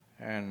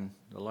And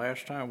the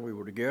last time we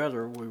were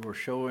together, we were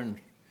showing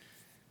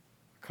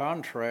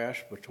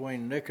contrast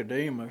between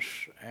Nicodemus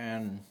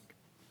and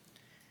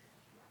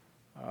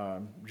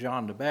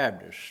John the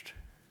Baptist.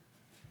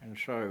 And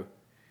so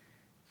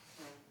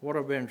what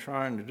I've been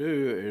trying to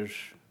do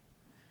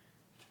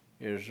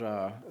is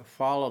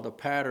follow the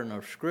pattern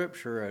of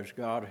Scripture as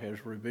God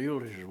has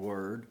revealed His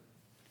Word,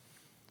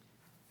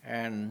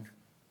 and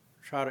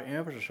try to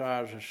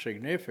emphasize the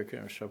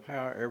significance of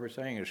how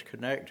everything is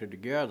connected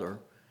together.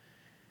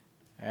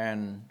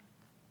 And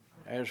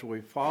as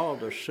we follow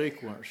the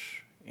sequence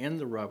in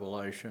the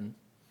Revelation,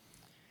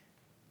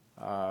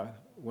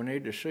 we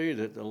need to see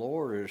that the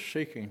Lord is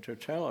seeking to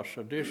tell us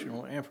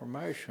additional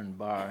information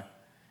by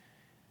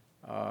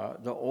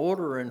the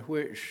order in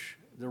which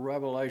the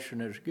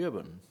revelation is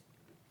given.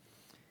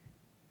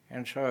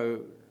 And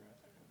so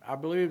I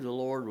believe the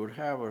Lord would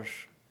have us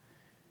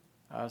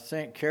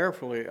think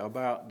carefully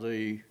about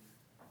the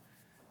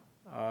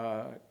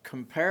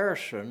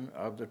comparison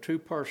of the two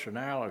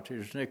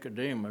personalities,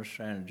 Nicodemus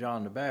and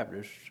John the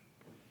Baptist.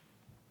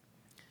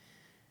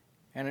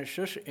 And it's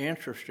just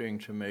interesting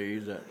to me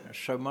that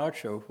so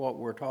much of what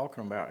we're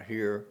talking about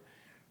here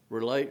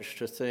relates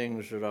to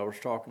things that I was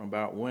talking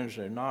about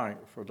Wednesday night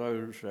for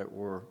those that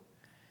were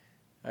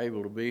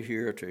able to be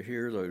here to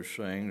hear those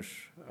things.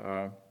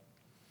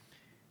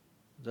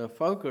 The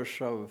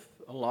focus of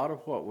a lot of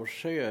what was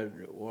said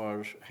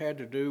had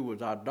to do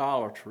with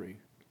idolatry.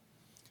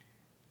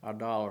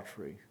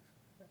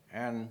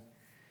 And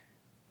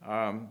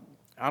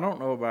I don't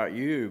know about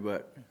you,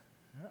 but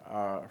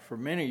for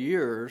many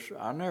years,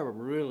 I never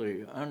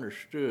really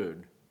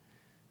understood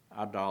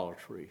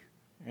idolatry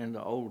in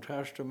the Old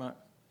Testament.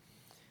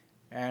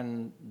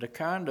 And the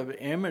kind of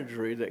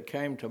imagery that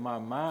came to my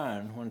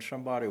mind when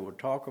somebody would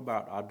talk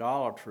about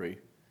idolatry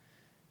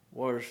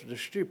was the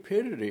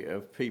stupidity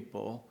of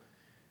people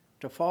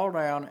to fall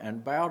down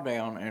and bow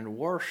down and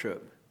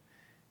worship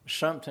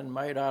something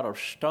made out of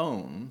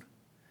stone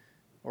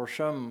or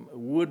some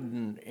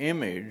wooden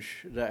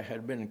image that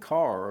had been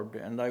carved,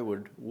 and they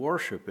would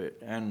worship it.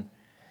 And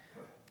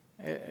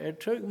it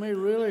took me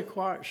really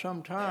quite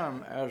some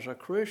time as a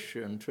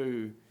Christian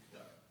to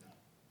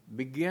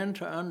begin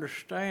to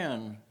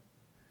understand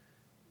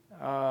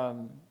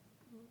how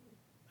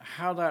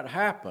that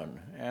happened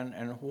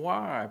and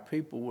why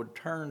people would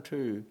turn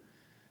to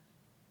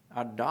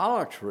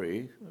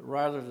idolatry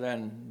rather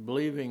than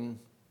believing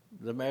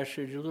the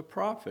message of the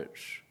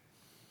prophets.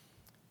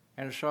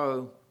 And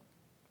so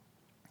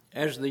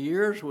as the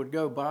years would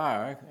go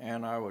by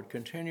and I would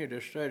continue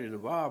to study the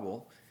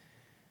Bible,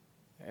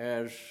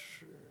 as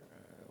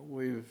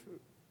we've,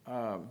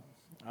 I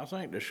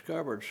think,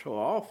 discovered so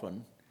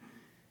often,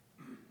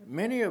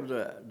 many of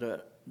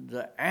the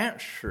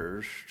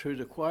answers to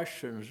the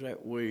questions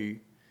that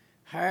we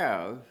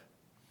have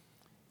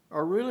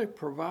are really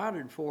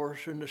provided for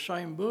us in the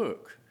same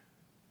book.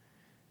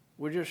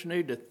 We just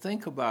need to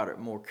think about it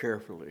more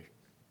carefully.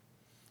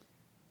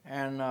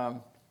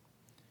 And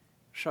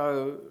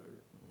so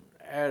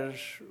as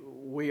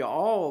we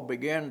all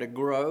begin to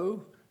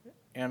grow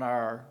in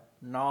our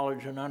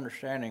knowledge and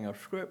understanding of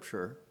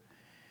Scripture,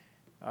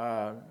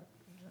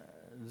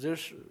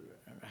 this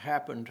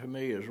happened to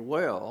me as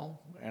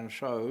well. And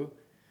so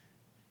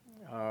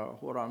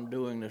what I'm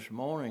doing this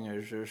morning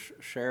is just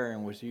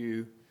sharing with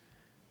you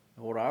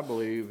what I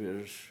believe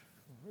is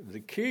the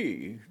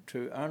key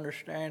to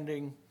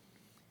understanding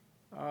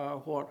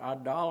what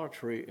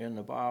idolatry in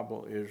the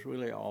Bible is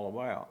really all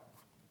about.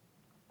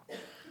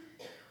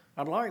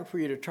 I'd like for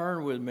you to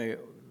turn with me,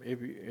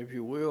 if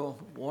you will,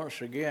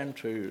 once again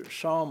to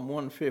Psalm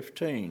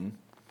 115.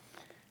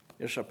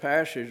 It's a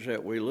passage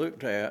that we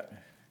looked at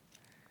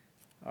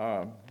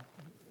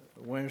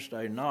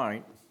Wednesday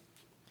night,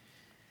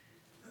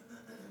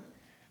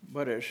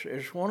 but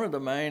it's one of the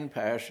main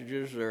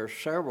passages. There are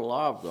several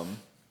of them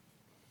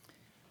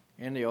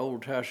in the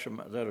Old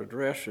Testament that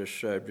address this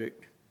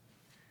subject.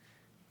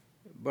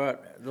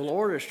 But the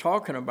Lord is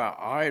talking about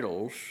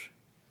idols.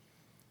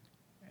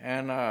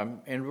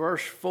 And in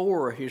verse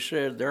 4, he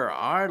said, "Their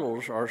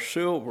idols are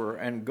silver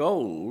and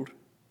gold,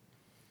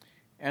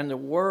 and the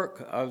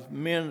work of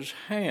men's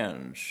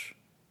hands.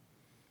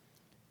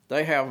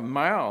 They have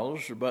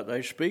mouths, but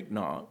they speak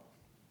not.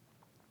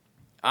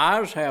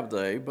 Eyes have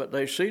they, but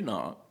they see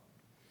not.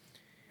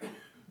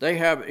 They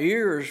have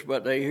ears,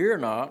 but they hear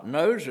not.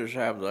 Noses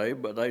have they,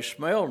 but they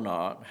smell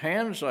not.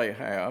 Hands they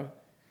have.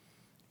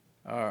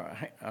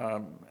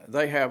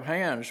 They have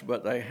hands,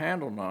 but they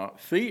handle not.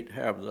 Feet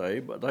have they,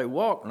 but they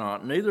walk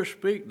not. Neither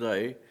speak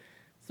they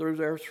through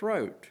their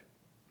throat."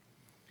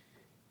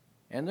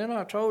 And then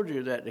I told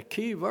you that the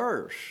key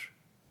verse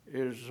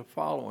is the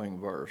following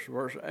verse,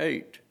 verse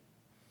 8.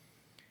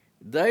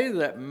 "They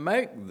that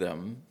make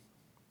them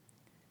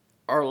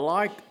are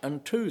like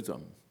unto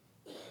them.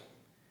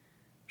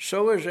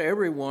 So is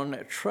everyone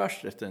that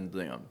trusteth in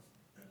them."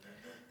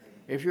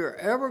 If you're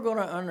ever going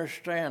to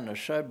understand the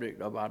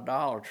subject of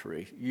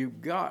idolatry,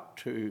 you've got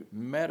to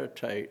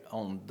meditate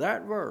on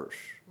that verse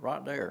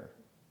right there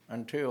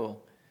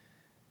until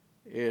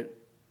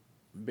it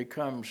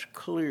becomes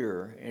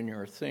clear in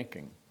your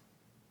thinking.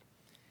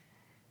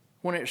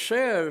 When it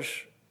says,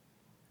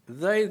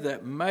 they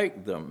that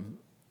make them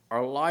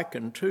are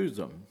likened to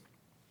them,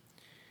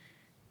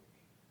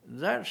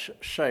 that's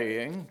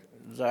saying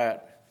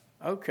that,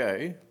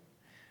 okay,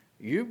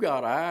 you've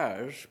got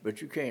eyes,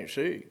 but you can't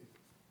see.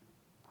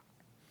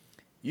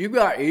 You've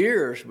got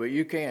ears, but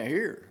you can't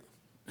hear.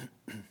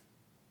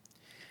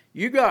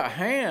 You got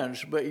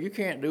hands, but you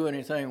can't do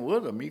anything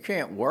with them. You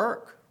can't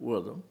work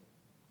with them.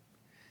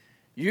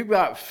 You've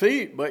got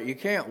feet, but you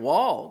can't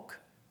walk.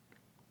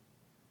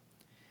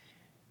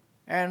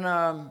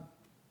 And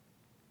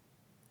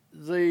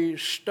the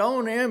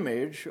stone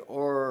image,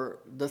 or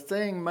the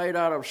thing made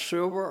out of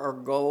silver or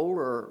gold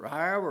or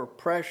however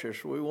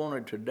precious we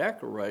wanted to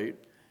decorate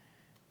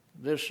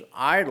this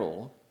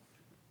idol,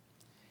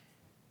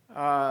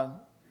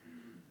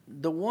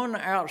 the one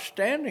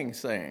outstanding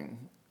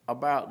thing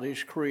about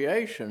these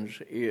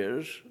creations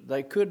is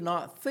they could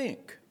not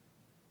think.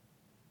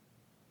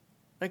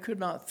 They could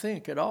not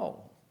think at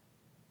all.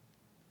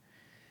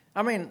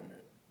 I mean,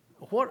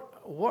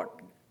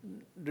 what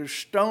do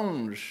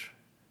stones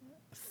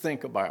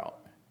think about?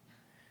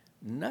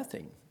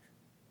 Nothing.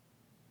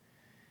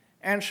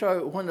 And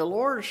so when the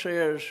Lord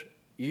says,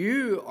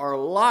 you are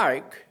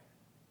like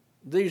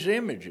these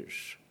images,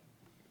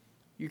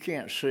 you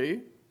can't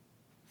see,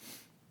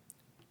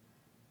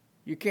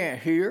 you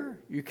can't hear,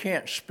 you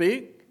can't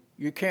speak,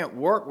 you can't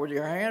work with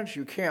your hands,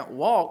 you can't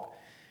walk.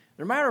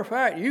 As a matter of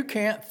fact, you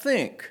can't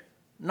think.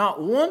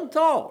 Not one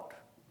thought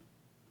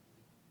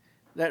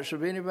that's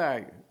of any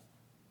value.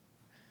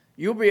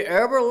 You'll be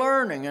ever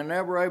learning and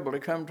never able to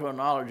come to a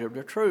knowledge of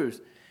the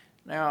truth.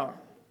 Now,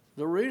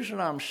 the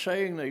reason I'm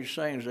saying these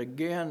things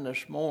again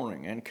this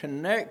morning and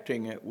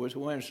connecting it with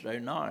Wednesday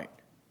night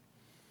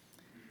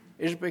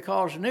is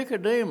because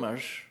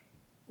Nicodemus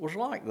was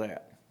like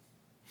that.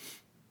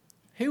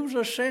 He was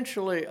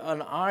essentially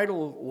an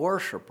idol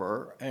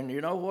worshiper, and you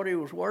know what he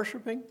was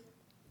worshiping?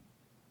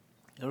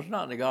 It was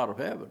not the God of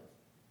heaven.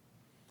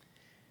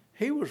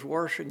 He was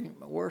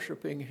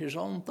worshiping his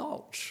own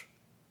thoughts.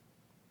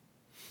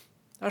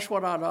 That's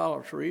what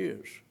idolatry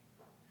is.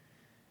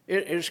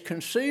 It is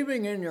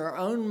conceiving in your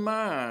own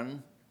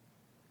mind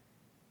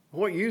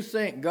what you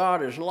think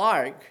God is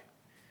like,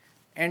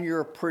 and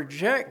you're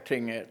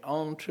projecting it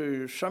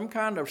onto some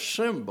kind of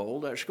symbol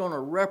that's going to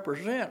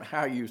represent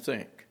how you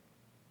think,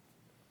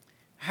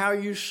 how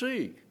you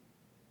see,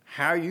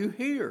 how you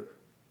hear,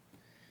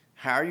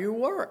 how you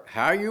work,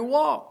 how you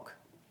walk,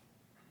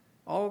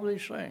 all of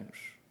these things.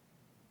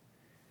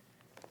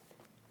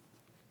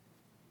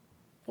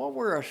 What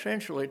we're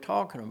essentially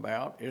talking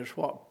about is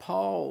what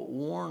Paul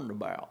warned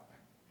about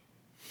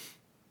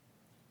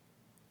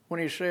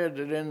when he said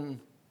that in,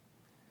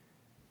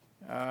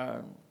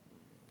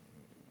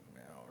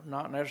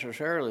 not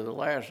necessarily the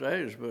last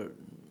days, but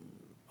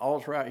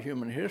all throughout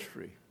human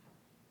history,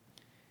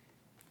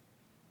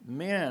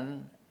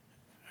 men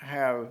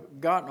have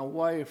gotten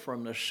away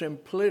from the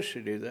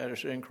simplicity that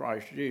is in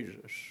Christ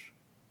Jesus.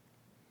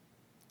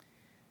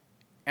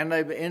 And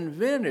they've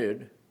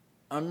invented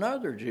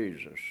another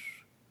Jesus,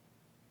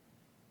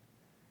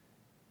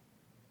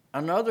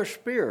 another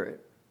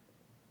spirit,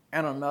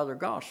 and another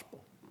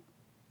gospel.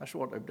 That's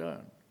what they've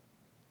done.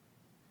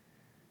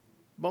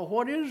 But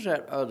what is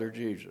that other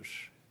Jesus?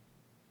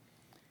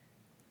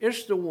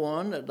 It's the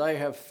one that they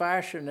have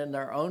fashioned in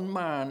their own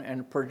mind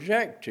and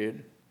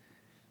projected,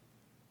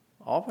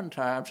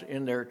 oftentimes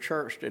in their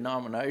church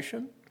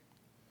denomination.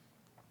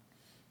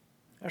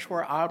 That's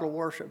where idol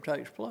worship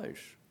takes place,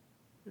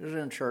 is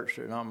in church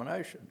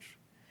denominations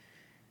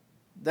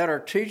that are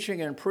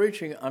teaching and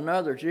preaching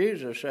another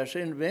Jesus that's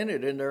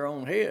invented in their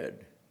own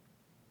head.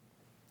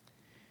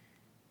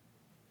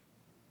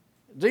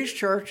 These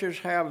churches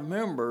have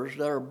members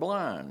that are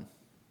blind.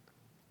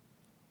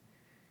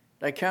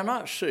 They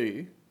cannot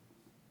see.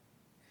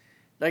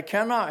 They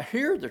cannot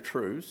hear the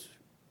truth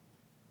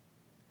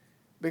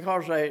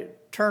because they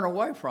turn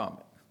away from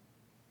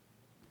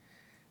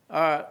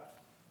it.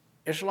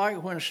 It's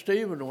like when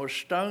Stephen was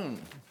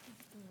stoned.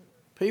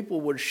 People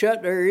would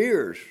shut their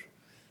ears,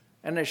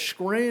 and they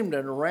screamed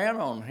and ran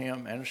on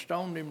him and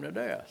stoned him to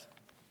death.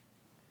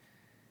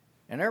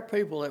 And there are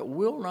people that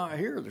will not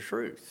hear the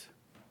truth.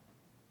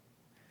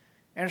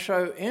 And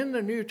so in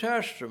the New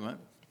Testament,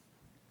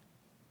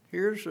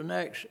 here's the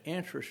next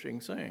interesting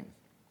thing.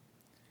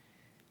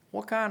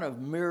 What kind of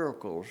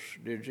miracles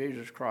did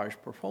Jesus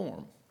Christ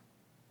perform?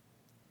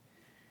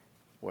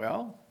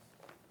 Well,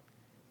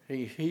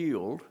 he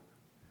healed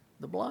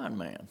the blind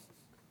man.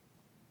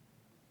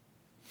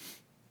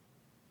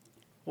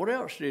 What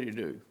else did he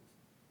do?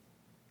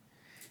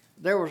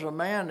 There was a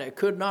man that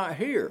could not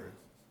hear.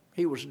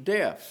 He was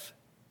deaf.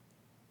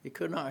 He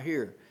could not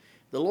hear.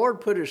 The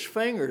Lord put his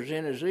fingers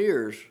in his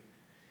ears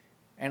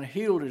and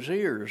healed his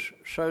ears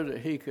so that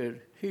he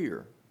could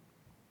hear.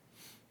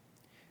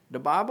 The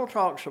Bible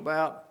talks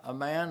about a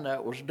man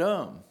that was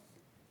dumb.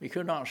 He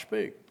could not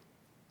speak.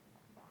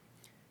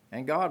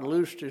 And God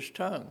loosed his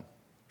tongue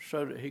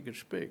so that he could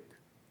speak.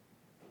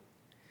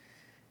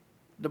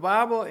 The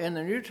Bible in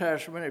the New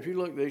Testament, if you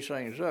look these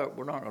things up,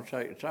 we're not going to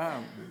take the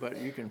time,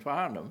 but you can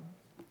find them,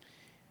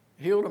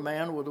 healed a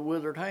man with a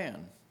withered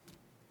hand.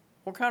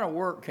 What kind of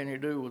work can you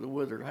do with a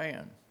withered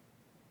hand?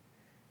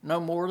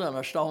 No more than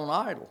a stone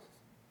idol.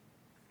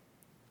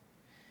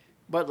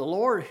 But the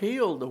Lord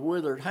healed the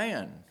withered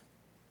hand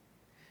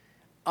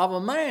of a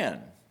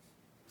man.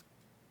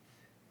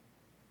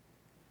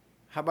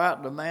 How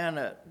about the man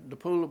at the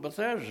pool of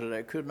Bethesda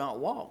that could not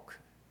walk?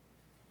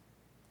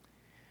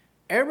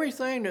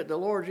 Everything that the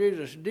Lord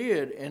Jesus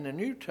did in the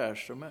New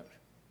Testament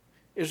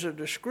is a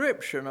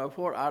description of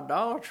what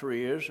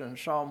idolatry is in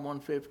Psalm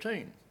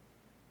 115.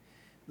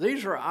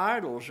 These are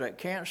idols that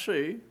can't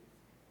see,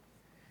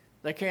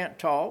 they can't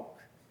talk,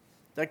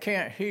 they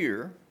can't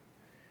hear,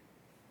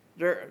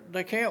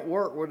 they can't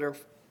work with their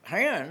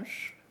hands,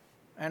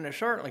 and they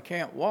certainly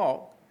can't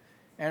walk.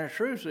 And the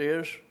truth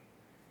is,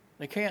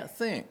 they can't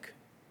think.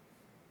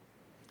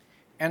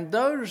 And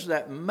those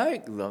that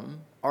make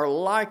them are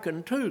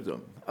likened to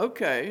them.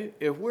 Okay,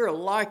 if we're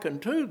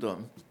likened to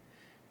them,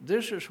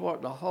 this is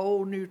what the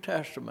whole New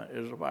Testament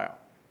is about.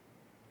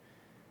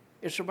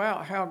 It's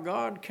about how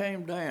God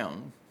came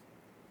down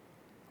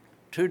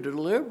to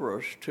deliver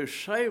us, to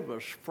save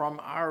us from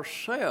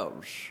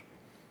ourselves,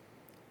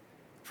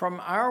 from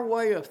our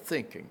way of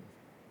thinking,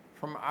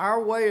 from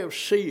our way of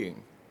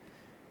seeing,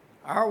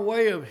 our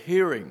way of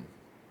hearing,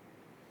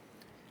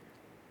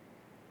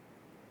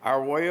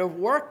 our way of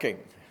working,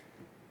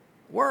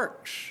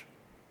 works.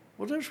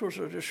 Well, this was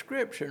a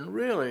description,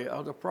 really,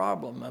 of the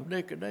problem of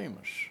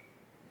Nicodemus.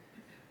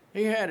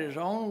 He had his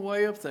own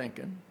way of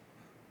thinking,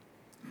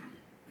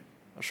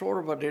 a sort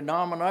of a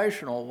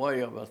denominational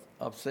way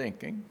of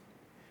thinking,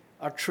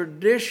 a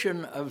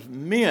tradition of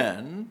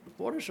men.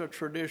 What is a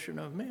tradition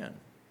of men?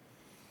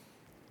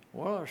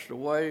 Well, it's the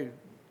way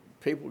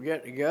people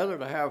get together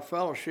to have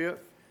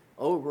fellowship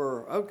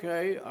over,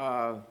 okay,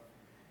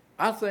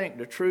 I think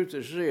the truth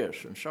is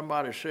this, and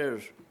somebody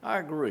says, I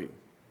agree.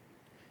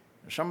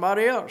 And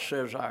somebody else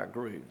says, I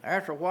agree.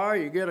 After a while,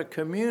 you get a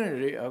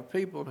community of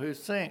people who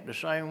think the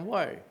same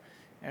way.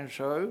 And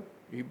so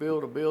you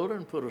build a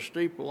building, put a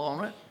steeple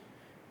on it,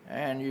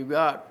 and you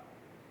got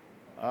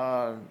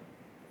an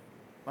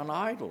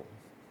idol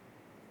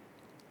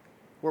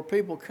where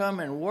people come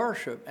and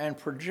worship and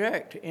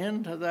project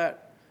into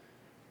that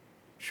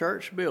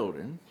church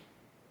building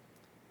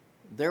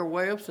their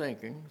way of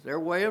thinking, their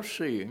way of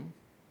seeing,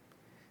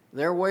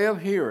 their way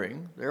of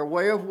hearing, their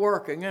way of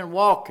working and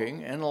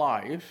walking in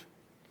life,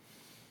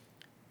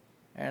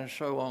 and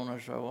so on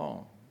and so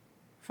on.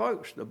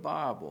 Folks, the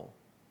Bible,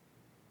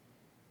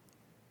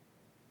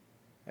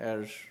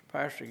 as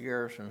Pastor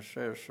Garrison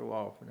says so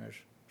often, is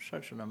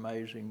such an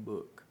amazing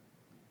book.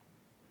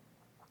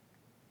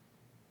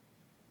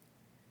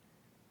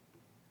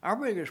 Our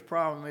biggest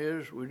problem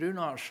is we do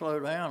not slow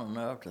down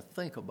enough to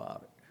think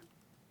about it.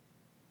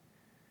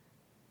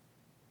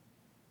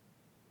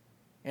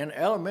 In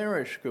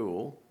elementary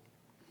school,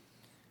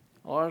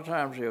 a lot of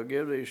times they'll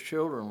give these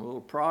children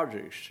little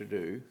projects to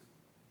do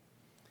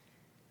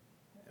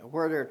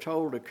where they're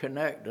told to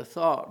connect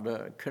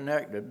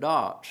the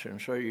dots. And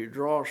so you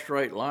draw a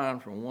straight line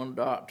from one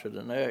dot to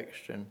the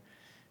next and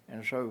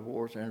so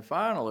forth. And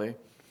finally,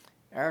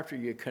 after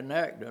you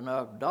connect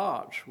enough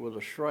dots with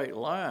a straight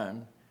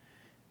line,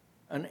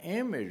 an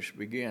image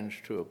begins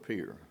to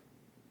appear.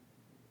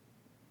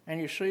 And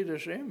you see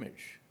this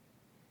image.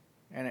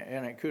 And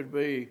it could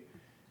be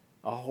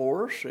a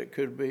horse, it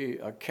could be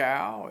a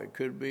cow, it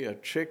could be a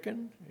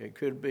chicken, it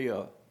could be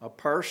a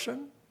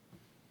person.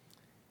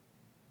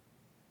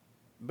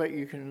 But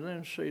you can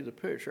then see the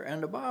picture.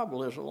 And the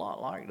Bible is a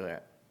lot like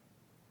that.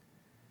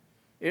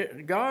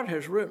 God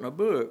has written a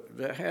book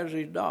that has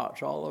these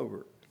dots all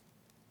over it.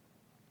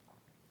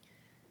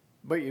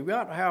 But you've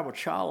got to have a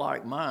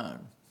childlike mind.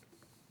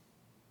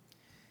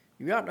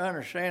 You've got to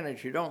understand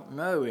that you don't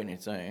know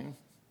anything.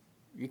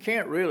 You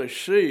can't really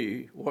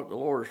see what the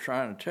Lord is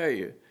trying to tell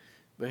you.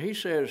 But he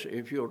says,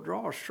 if you'll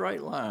draw a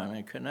straight line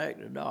and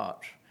connect the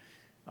dots,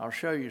 I'll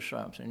show you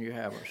something you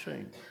haven't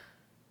seen.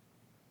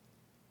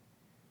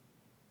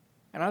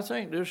 And I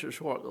think this is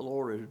what the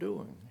Lord is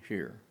doing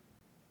here.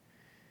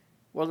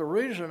 Well, the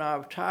reason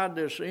I've tied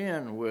this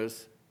in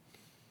with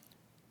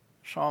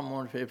Psalm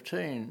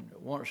 115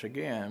 once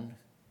again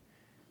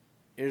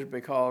is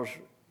because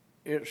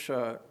it's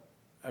a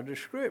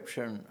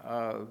description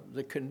of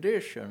the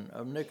condition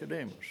of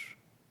Nicodemus.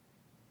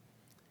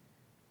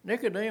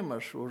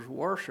 Nicodemus was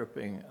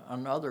worshiping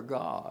another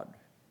God,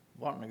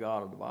 wasn't the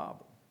God of the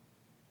Bible.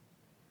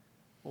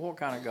 Well, what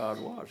kind of God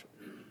was it?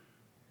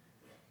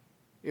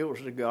 It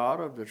was the God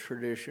of the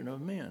tradition of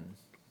men.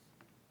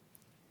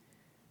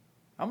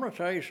 I'm going to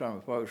tell you something,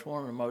 folks.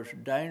 One of the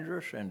most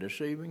dangerous and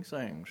deceiving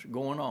things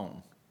going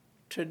on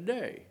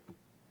today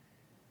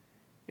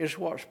is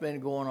what's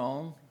been going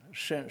on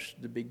since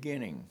the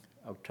beginning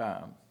of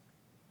time.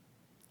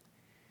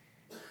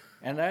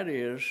 And that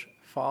is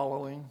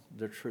following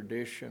the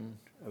tradition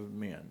of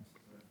men.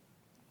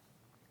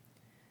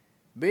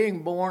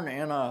 Being born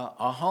in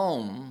a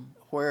home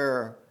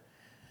where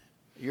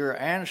your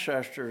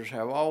ancestors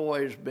have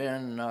always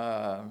been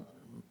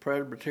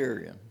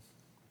Presbyterian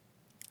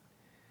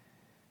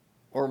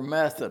or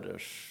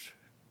Methodist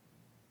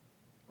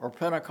or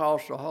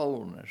Pentecostal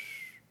Holiness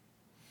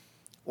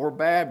or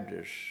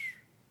Baptist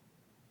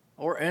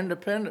or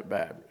Independent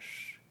Baptist.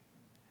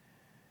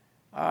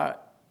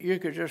 You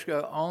could just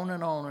go on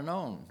and on and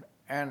on.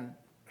 And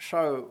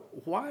so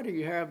why do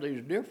you have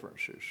these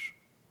differences?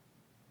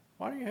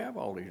 Why do you have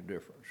all these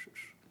differences?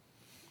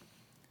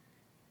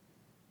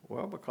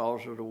 Well,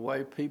 because of the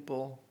way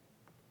people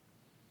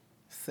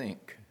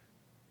think,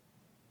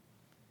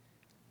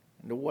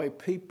 and the way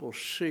people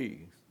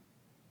see.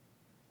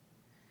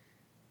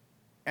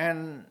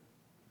 And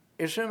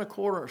it's in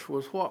accordance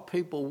with what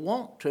people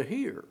want to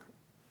hear.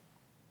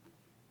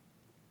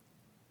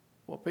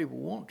 What people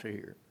want to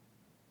hear.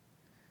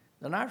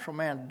 The natural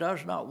man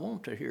does not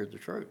want to hear the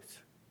truth.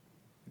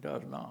 He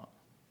does not.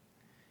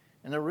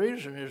 And the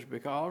reason is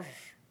because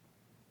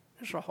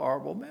it's a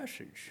horrible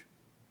message.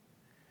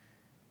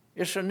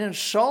 It's an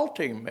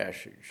insulting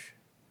message.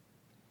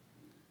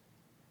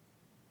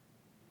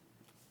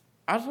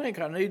 I think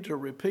I need to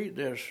repeat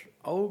this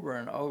over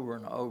and over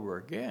and over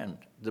again.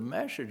 The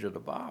message of the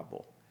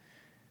Bible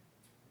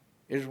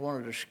is one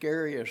of the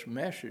scariest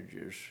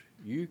messages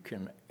you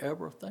can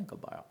ever think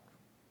about.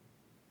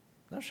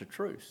 That's the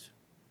truth.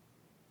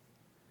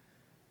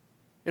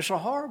 It's a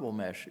horrible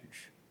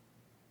message,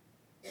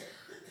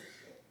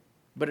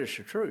 but it's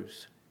the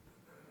truth.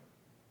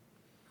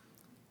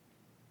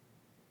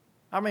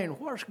 I mean,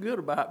 what's good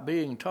about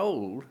being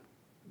told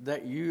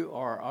that you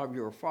are of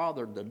your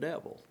father, the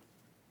devil,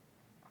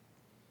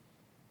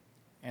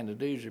 and the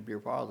deeds of your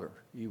father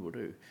you will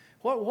do?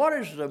 What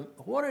is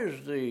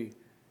the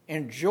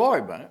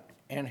enjoyment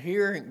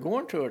in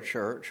going to a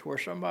church where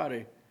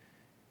somebody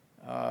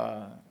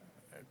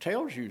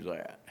tells you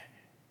that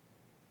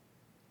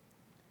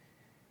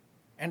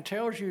and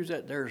tells you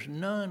that there's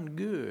none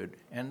good,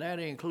 and that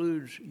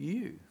includes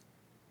you?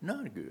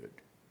 None good.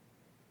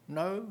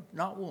 No,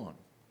 not one.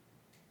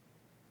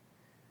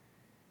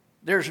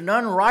 There's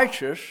none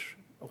righteous.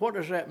 What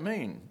does that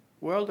mean?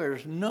 Well,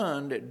 there's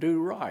none that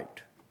do right.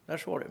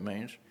 That's what it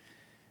means.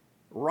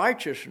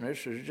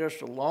 Righteousness is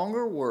just a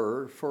longer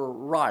word for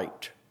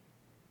right.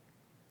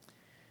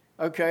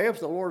 Okay, if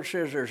the Lord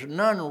says there's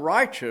none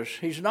righteous,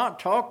 he's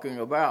not talking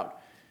about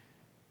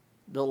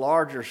the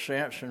larger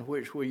sense in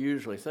which we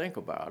usually think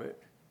about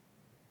it.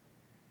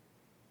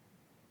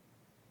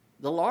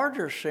 The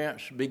larger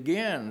sense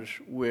begins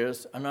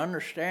with an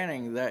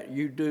understanding that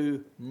you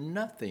do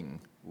nothing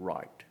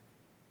right.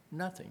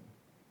 Nothing.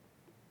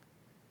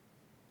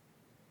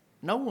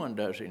 No one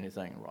does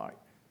anything right.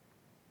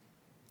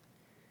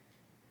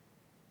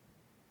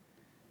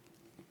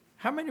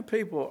 How many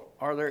people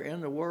are there in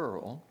the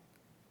world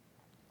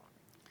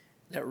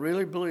that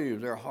really believe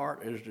their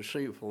heart is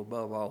deceitful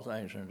above all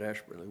things and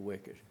desperately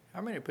wicked?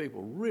 How many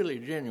people really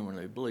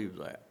genuinely believe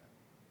that?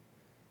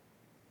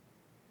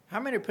 How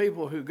many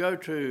people who go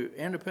to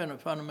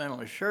independent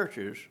fundamentalist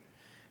churches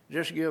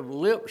just give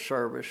lip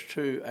service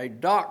to a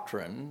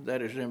doctrine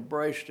that is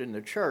embraced in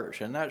the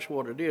church? And that's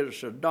what it is.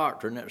 It's a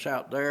doctrine that's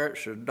out there.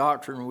 It's a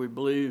doctrine we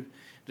believe.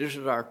 This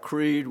is our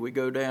creed. We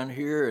go down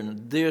here,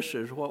 and this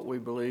is what we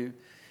believe.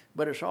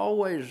 But it's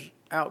always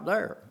out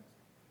there.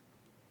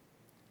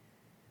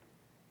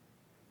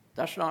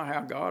 That's not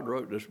how God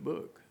wrote this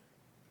book.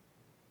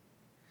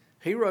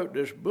 He wrote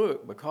this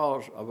book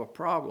because of a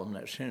problem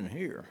that's in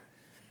here.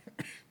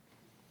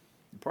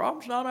 The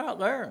problem's not out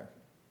there.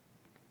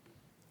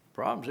 The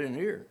problem's in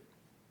here.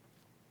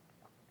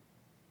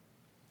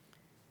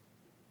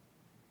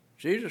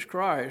 Jesus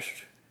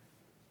Christ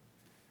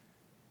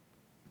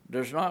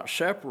does not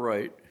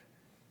separate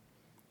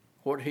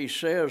what he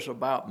says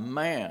about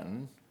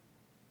man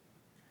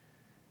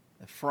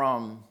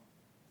from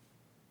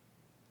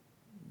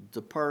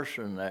the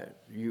person that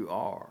you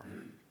are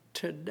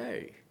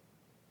today.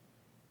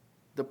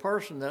 The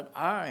person that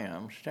I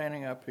am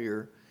standing up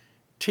here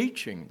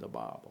teaching the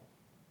Bible.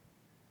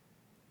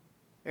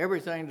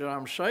 Everything that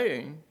I'm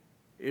saying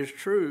is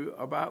true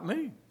about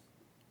me.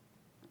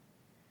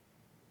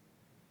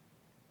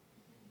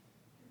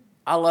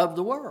 I love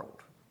the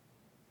world.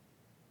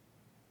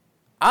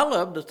 I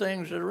love the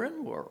things that are in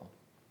the world.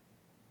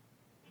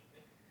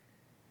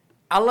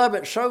 I love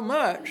it so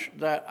much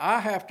that I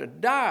have to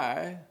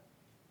die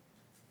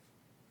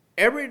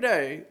every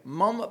day,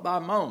 moment by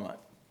moment,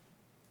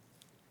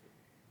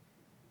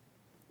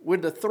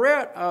 with the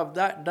threat of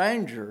that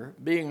danger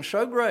being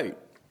so great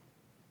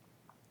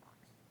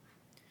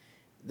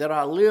that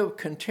I live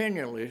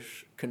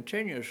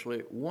continuously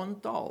one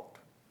thought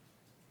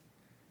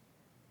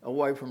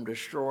away from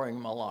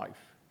destroying my life,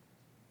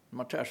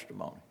 my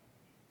testimony.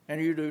 And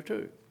you do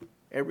too,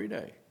 every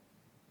day.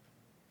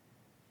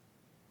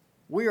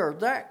 We are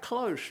that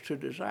close to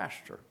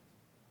disaster.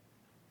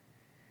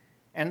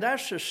 And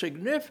that's the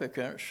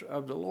significance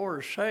of the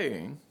Lord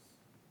saying,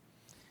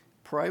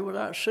 pray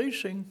without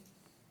ceasing.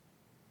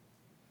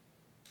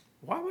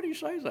 Why would he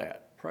say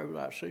that? Pray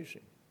without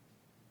ceasing.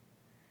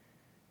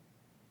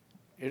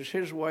 It's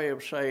his way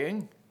of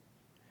saying,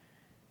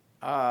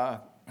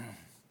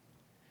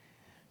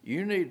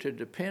 You need to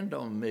depend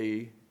on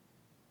me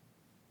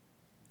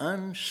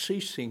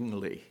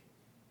unceasingly.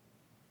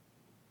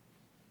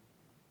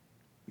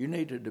 You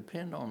need to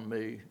depend on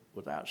me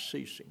without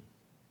ceasing.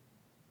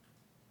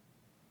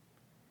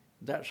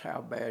 That's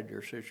how bad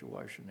your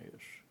situation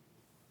is.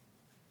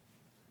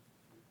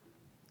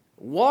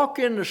 Walk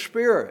in the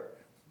Spirit.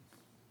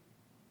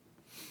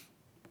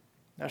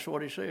 That's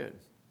what he said.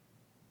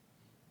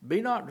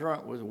 Be not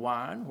drunk with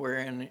wine,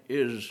 wherein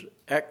is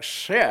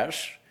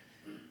excess,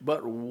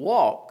 but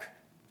walk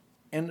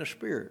in the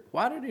Spirit.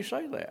 Why did he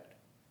say that?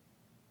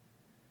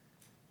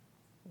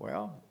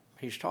 Well,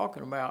 he's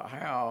talking about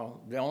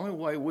how the only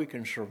way we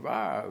can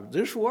survive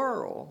this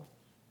world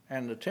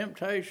and the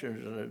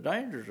temptations and the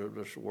dangers of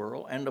this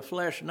world and the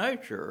flesh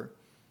nature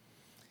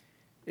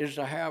is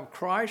to have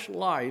Christ's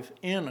life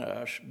in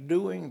us,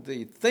 doing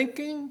the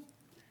thinking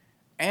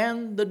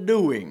and the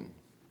doing.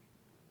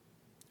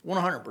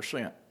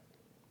 100%.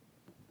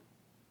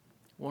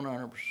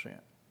 100%.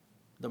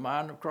 The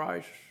mind of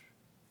Christ,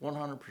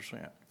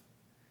 100%.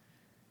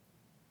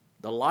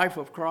 The life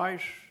of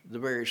Christ, the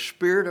very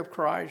Spirit of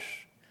Christ,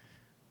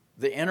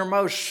 the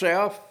innermost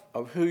self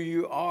of who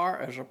you are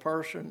as a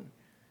person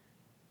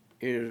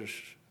is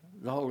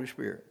the Holy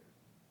Spirit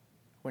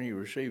when you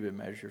receive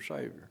Him as your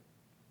Savior.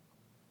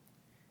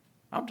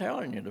 I'm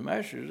telling you, the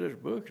message of this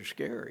book is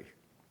scary.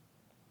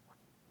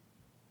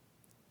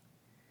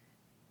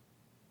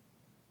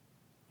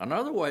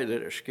 Another way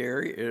that it's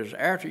scary is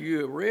after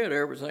you have read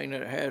everything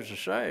that it has to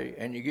say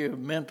and you give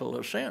mental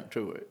assent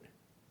to it,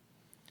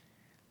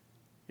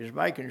 is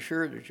making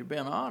sure that you've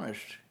been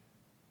honest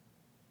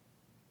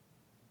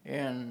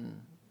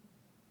in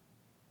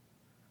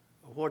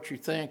what you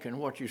think and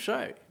what you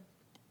say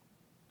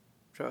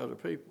to other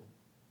people.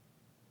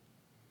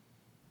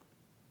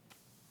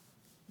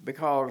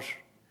 Because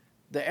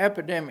the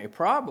epidemic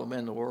problem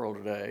in the world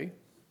today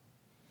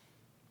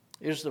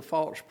is the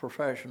false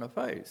profession of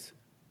faith.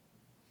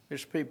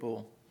 It's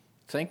people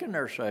thinking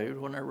they're saved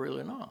when they're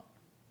really not.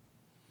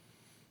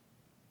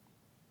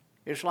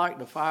 It's like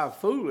the 5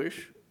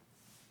 foolish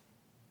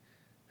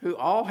who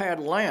all had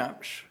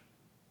lamps,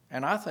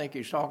 and I think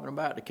he's talking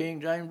about the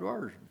King James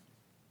Version.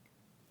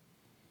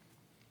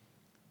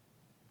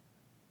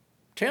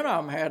 10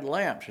 of them had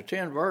lamps, the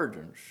 10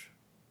 virgins.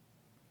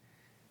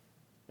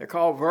 They're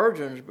called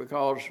virgins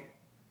because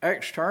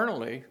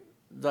externally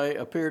they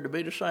appear to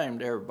be the same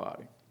to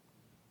everybody.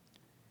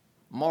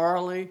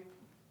 Morally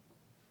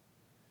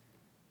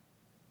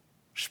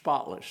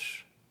spotless,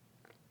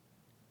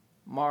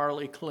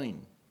 morally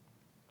clean.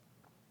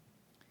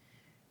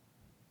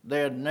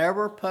 They had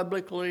never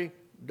publicly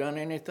done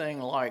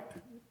anything like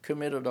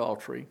commit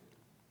adultery.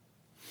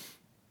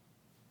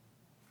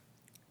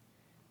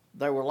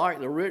 They were like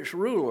the rich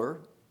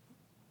ruler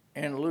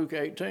in Luke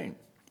 18.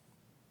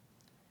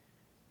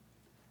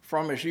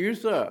 From his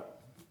youth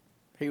up,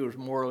 he was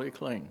morally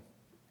clean.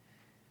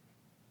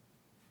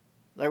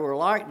 They were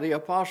like the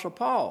Apostle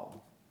Paul,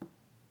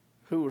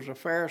 who was a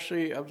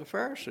Pharisee of the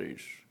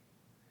Pharisees,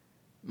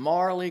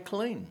 morally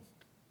clean,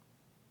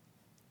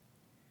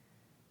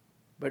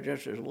 but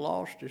just as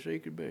lost as he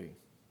could be.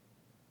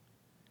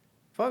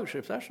 Folks,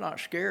 if that's not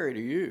scary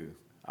to you,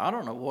 I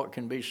don't know what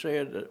can be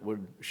said that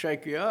would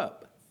shake you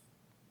up.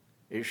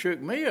 It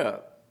shook me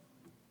up.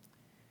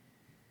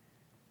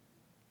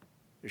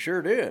 It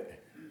sure did.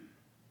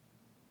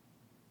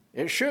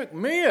 It shook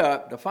me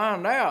up to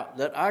find out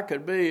that I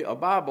could be a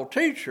Bible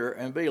teacher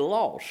and be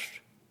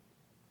lost.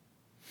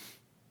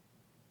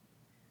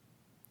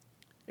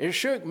 It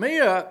shook me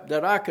up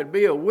that I could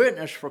be a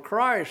witness for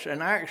Christ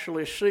and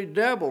actually see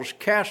devils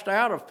cast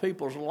out of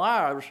people's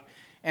lives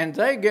and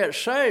they get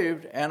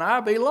saved and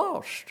I be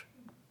lost.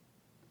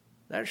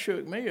 That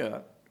shook me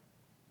up.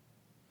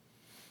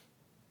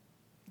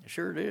 It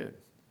sure did.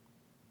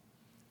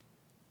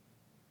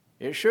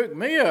 It shook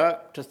me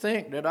up to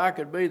think that I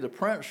could be the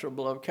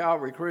principal of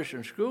Calvary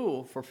Christian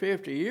School for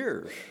 50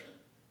 years.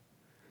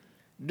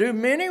 Do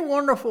many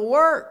wonderful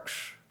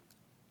works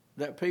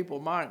that people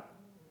might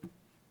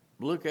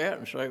look at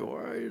and say,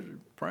 well, he's a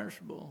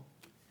principal,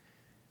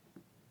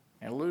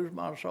 and lose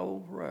my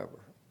soul forever.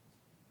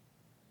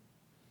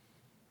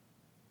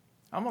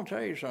 I'm going to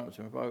tell you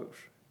something, folks.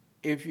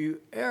 If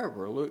you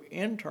ever look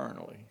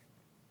internally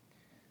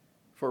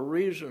for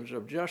reasons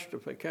of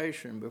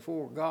justification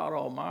before God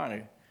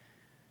Almighty,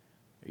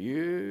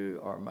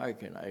 you are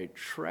making a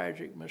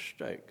tragic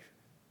mistake.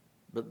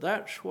 But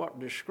that's what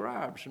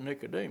describes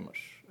Nicodemus,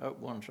 up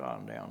one side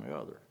and down the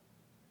other.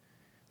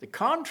 The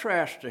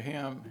contrast to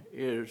him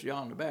is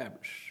John the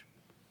Baptist,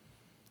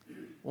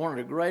 one of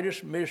the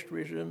greatest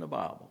mysteries in the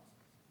Bible.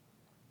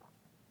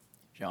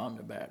 John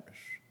the Baptist.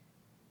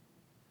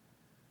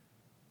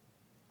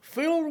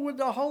 Filled with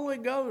the Holy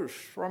Ghost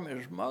from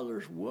his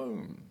mother's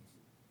womb.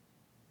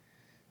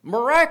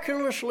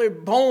 Miraculously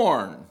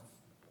born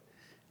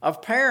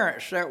of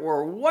parents that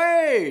were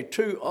way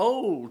too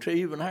old to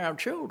even have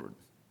children.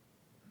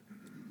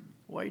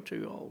 Way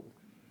too old.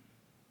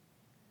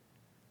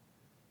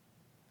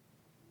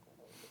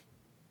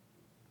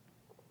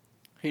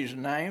 He's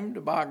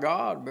named by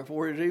God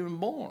before he's even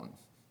born.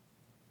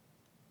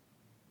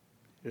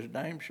 His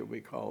name shall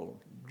be called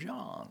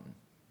John.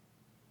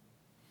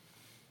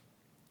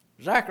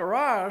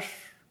 Zacharias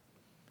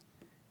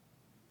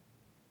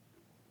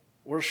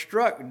was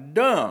struck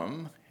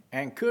dumb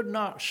and could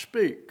not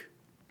speak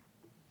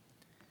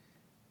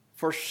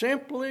for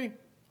simply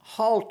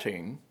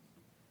halting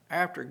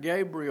after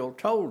Gabriel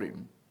told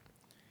him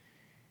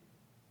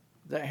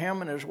that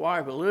him and his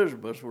wife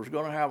Elizabeth was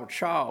going to have a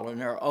child in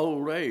their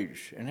old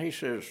age. And he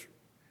says,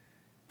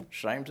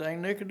 same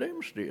thing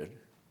Nicodemus did.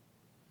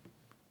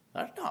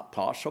 That's not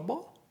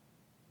possible.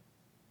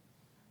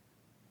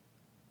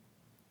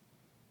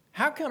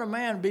 How can a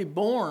man be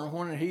born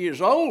when he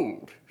is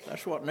old?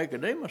 That's what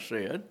Nicodemus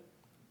said.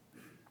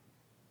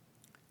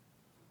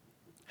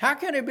 How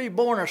can he be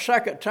born a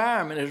second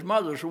time in his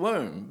mother's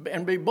womb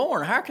and be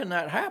born? How can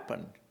that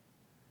happen?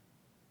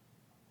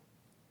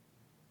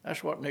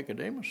 That's what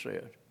Nicodemus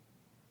said.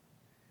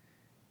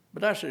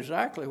 But that's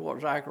exactly what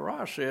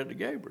Zacharias said to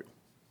Gabriel.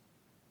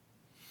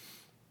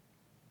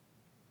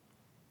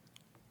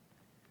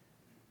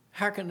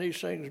 How can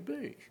these things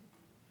be?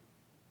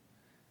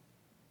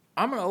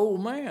 I'm an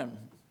old man.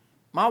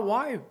 My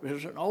wife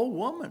is an old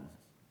woman.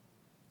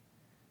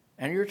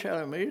 And you're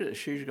telling me that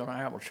she's going to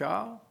have a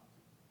child?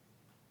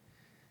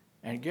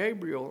 And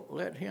Gabriel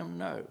let him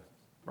know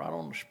right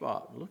on the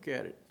spot. Look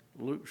at it,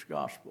 Luke's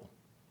Gospel,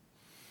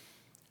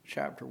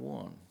 chapter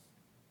 1.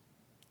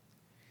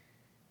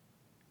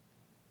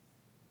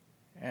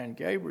 And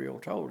Gabriel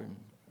told him,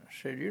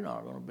 said, you're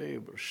not going to be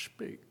able to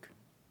speak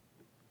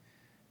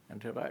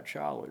until that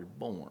child is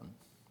born.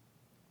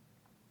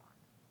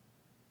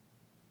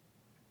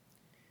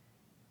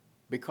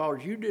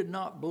 Because you did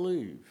not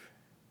believe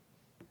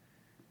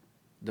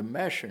the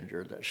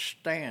messenger that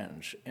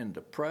stands in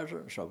the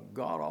presence of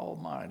God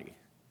Almighty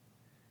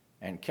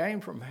and came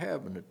from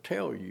heaven to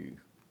tell you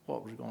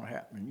what was going to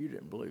happen, and you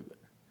didn't believe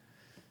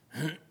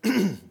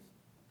it.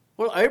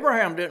 Well,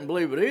 Abraham didn't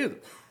believe it either,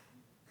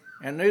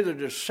 and neither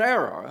did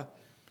Sarah,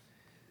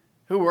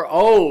 who were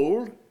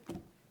old,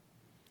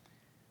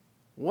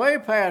 way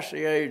past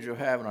the age of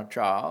having a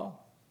child.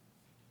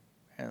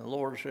 And the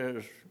Lord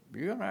says,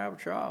 you're going to have a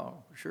child.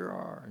 Sure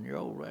are, in your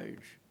old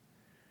age.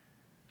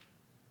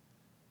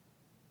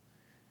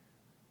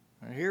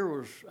 And here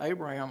was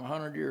Abraham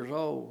 100 years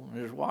old,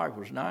 and his wife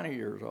was 90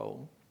 years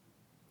old.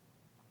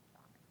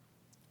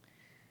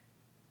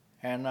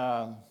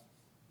 And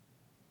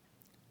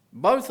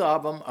both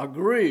of them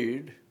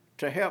agreed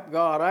to help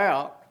God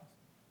out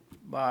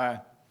by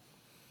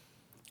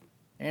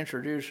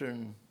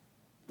introducing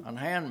a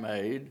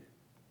handmaid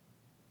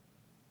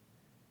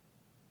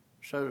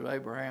so that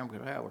Abraham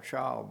could have a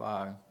child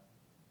by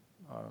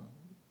a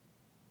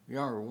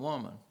younger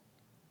woman.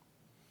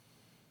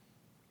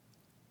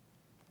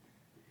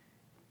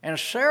 And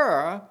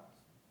Sarah,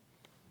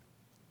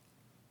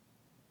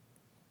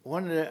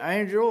 when the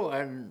angel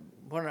and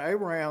when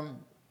Abraham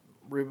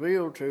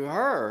revealed to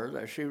her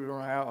that she was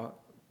going to have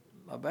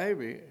a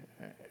baby,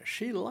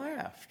 she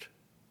laughed.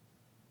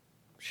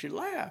 She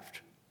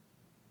laughed.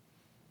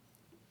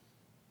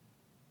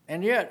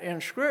 And yet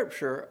in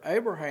Scripture,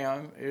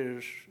 Abraham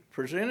is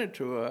presented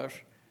to us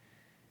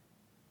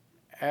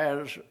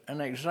as an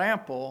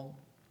example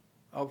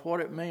of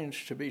what it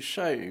means to be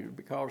saved,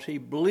 because he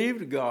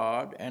believed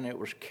God and it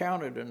was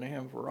counted unto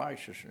him for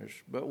righteousness.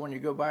 But when you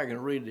go back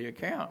and read the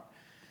account,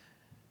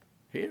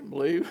 he didn't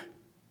believe.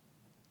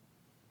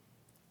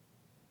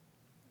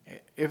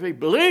 If he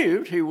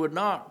believed, he would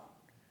not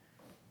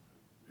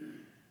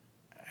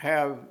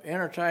have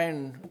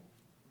entertained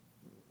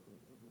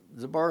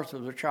the birth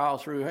of the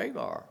child through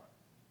Hagar.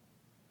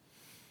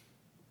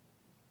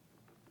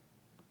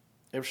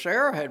 If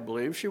Sarah had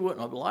believed, she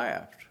wouldn't have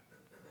laughed.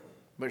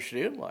 But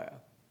she did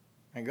laugh.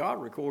 And God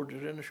records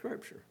it in the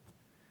Scripture.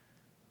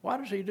 Why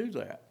does he do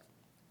that?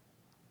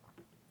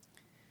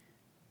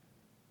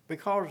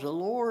 Because the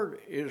Lord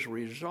is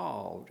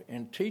resolved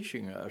in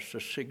teaching us the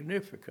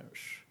significance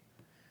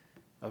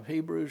of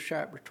Hebrews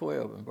chapter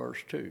 12 and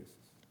verse 2.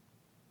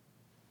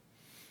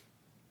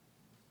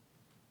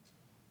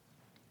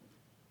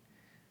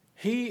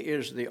 He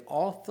is the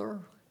author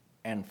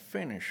and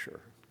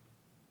finisher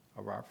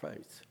of our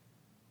faith.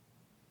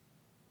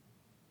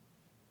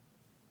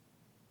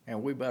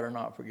 And we better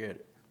not forget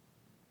it.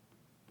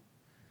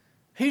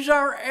 He's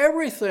our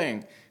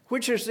everything,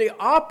 which is the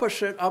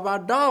opposite of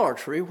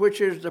idolatry,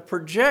 which is the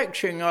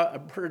projection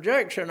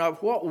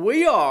of what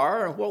we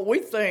are and what we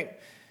think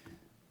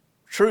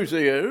truth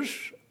is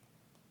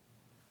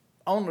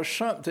onto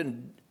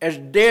something as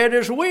dead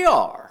as we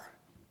are.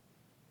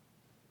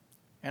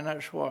 And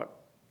that's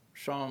what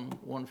Psalm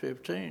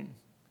 115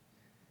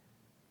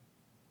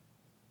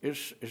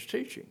 is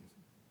teaching.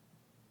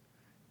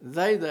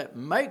 They that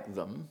make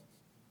them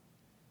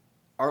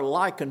are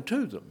like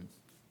unto them.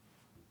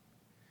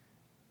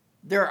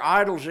 They're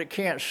idols that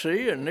can't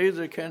see, and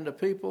neither can the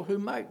people who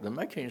make them.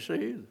 They can't see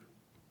either.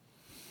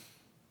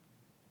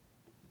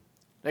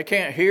 They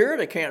can't hear,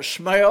 they can't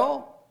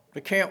smell,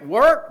 they can't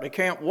work, they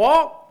can't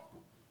walk.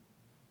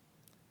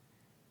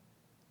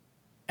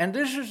 And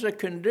this is the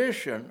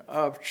condition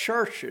of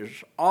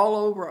churches all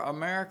over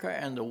America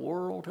and the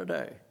world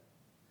today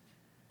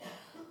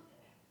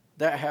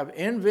that have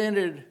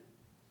invented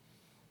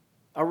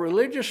a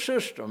religious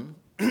system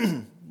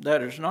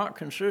that is not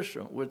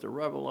consistent with the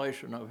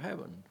revelation of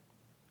heaven.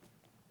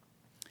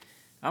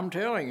 I'm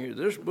telling you,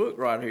 this book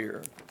right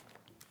here,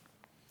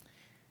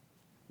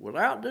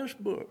 without this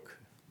book,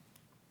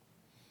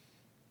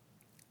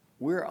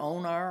 we're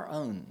on our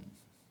own,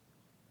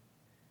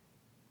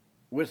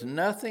 with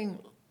nothing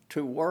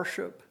to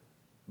worship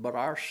but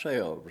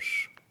ourselves.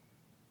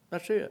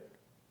 That's it.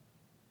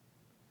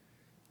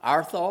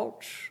 Our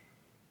thoughts,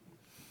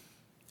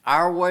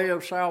 our way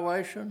of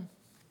salvation,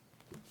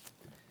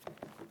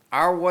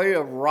 our way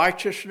of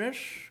righteousness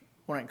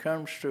when it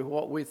comes to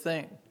what we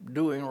think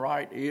doing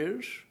right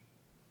is.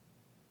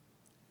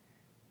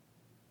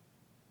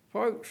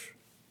 Folks,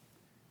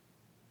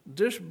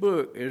 this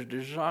book is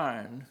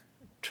designed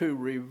to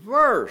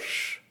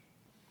reverse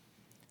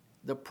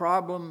the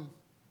problem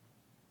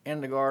in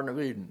the Garden of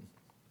Eden,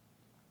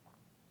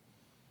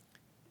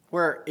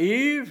 where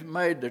Eve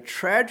made the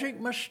tragic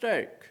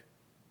mistake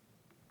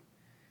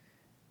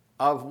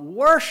of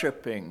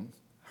worshiping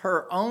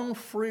her own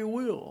free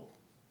will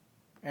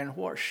and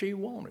what she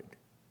wanted.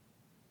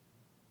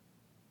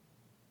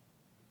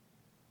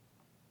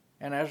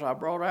 And as I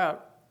brought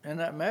out in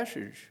that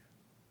message,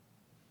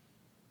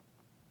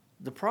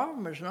 the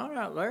problem is not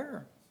out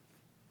there.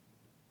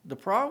 The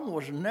problem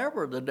was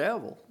never the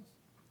devil.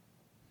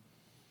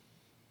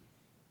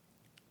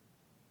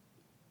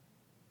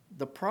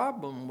 The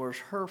problem was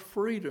her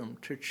freedom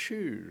to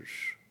choose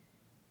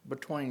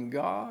between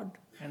God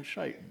and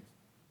Satan.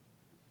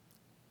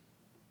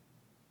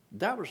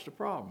 That was the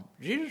problem.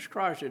 Jesus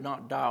Christ did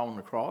not die on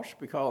the cross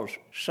because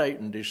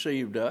Satan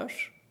deceived us.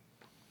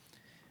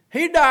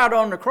 He died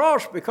on the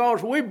cross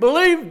because we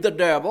believed the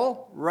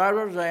devil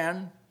rather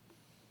than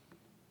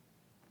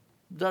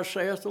thus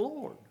saith the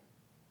Lord.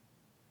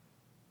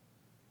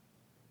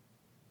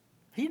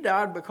 He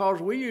died because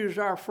we used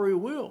our free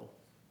will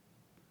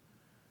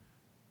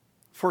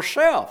for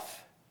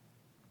self.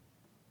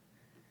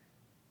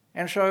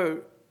 And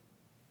so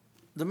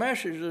the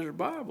message of the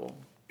Bible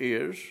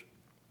is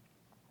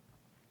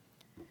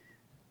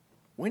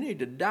we need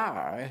to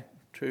die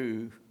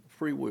to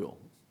free will.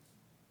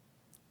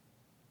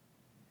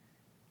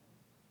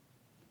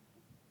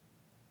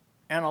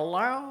 And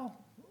allow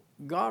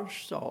God's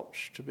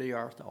thoughts to be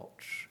our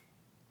thoughts.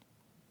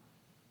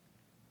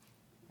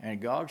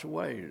 And God's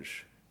ways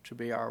to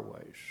be our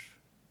ways.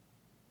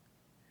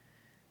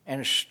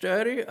 And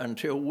study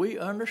until we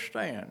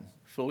understand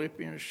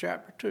Philippians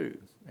chapter 2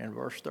 and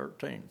verse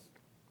 13.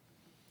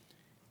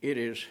 It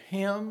is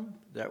him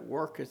that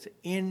worketh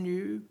in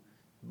you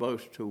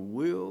both to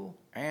will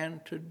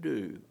and to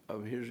do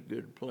of his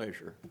good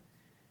pleasure.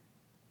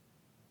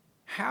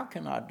 How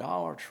can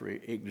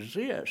idolatry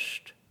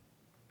exist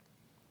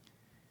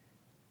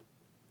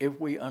if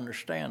we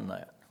understand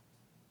that?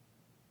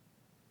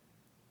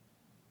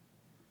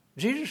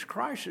 Jesus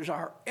Christ is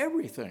our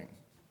everything.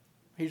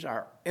 He's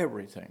our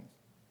everything.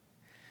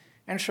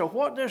 And so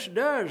what this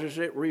does is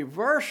it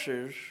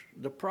reverses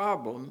the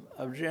problem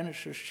of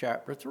Genesis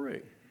chapter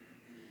 3,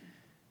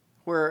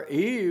 where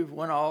Eve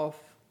went off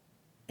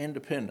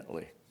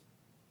independently,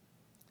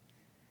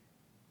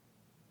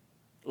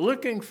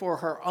 looking for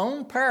her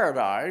own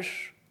paradise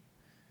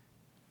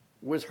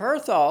with her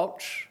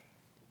thoughts,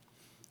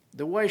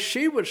 the way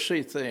she would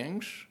see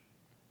things,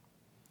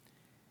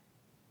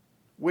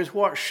 with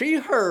what she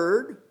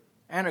heard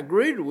and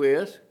agreed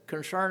with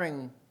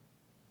concerning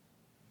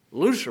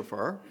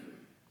Lucifer.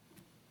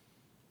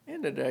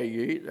 In the day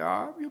you eat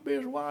thereof, you'll be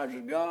as wise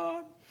as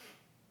God,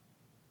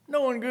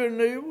 knowing good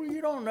and evil.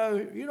 You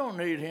don't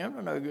need him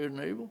to know good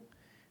and evil.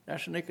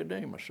 That's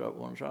Nicodemus up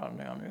one side and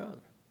down the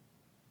other.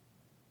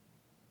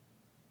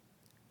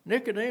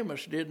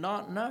 Nicodemus did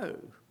not know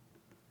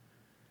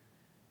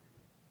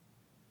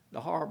the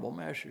horrible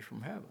message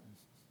from heaven.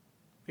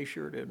 He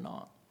sure did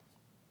not.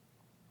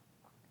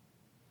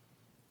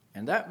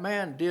 And that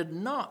man did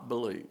not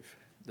believe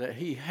that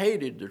he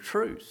hated the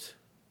truth.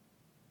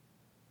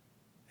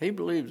 He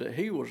believed that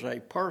he was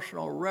a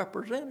personal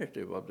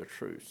representative of the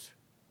truth.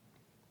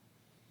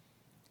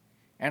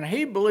 And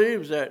he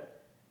believed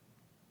that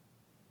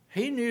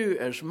he knew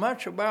as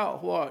much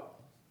about what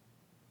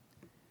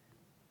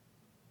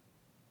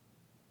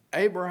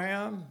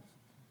Abraham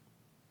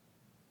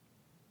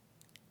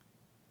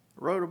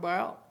wrote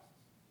about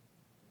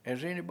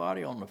as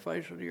anybody on the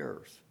face of the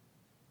earth.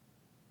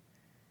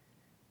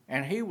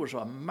 And he was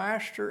a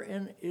master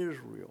in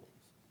Israel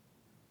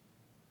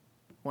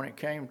when it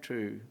came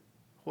to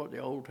what the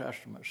Old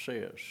Testament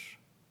says.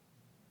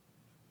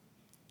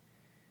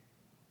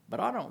 But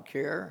I don't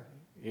care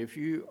if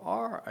you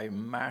are a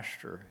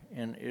master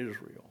in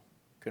Israel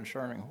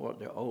concerning what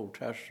the Old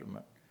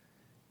Testament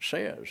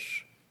says.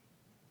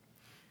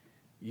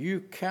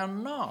 You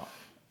cannot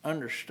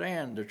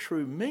understand the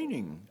true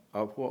meaning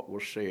of what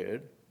was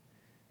said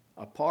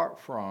apart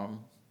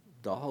from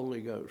the Holy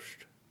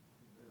Ghost.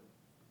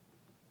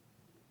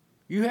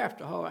 You have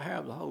to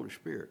have the Holy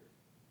Spirit.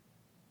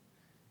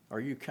 or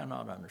you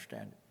cannot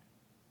understand it.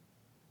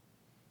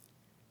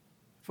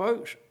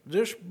 Folks,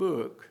 this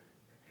book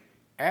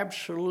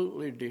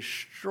absolutely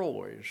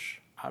destroys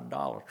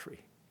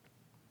idolatry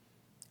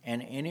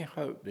and any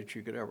hope that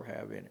you could ever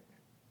have in it.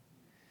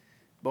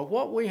 But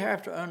what we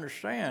have to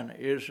understand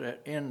is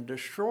that in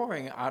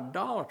destroying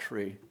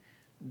idolatry,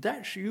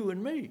 that's you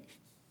and me.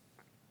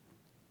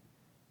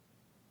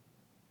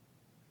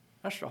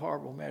 That's the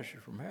horrible message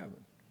from heaven.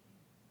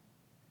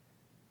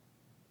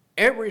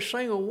 Every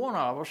single one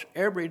of us,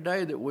 every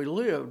day that we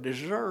live,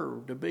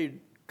 deserve to be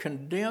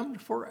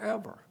condemned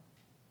forever.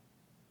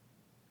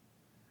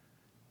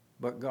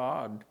 But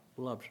God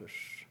loves us.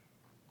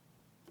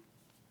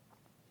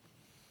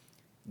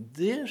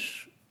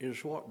 This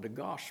is what the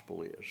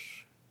gospel is.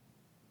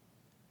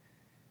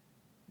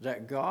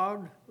 That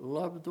God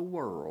loved the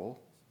world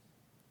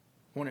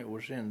when it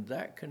was in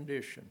that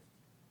condition.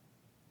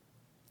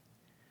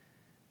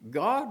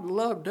 God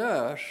loved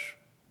us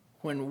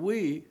when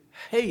we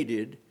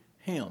hated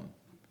him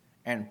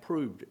and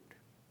proved it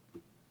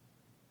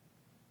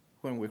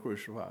when we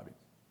crucified him.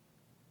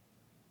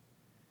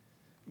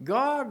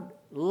 God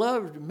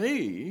loved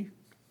me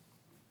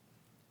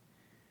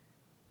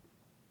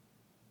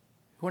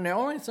when the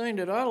only thing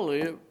that I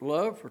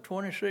loved for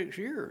 26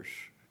 years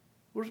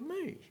was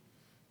me.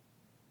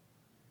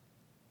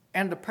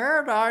 And the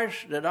paradise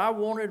that I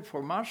wanted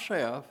for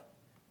myself,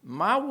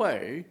 my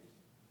way,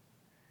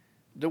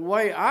 the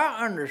way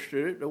I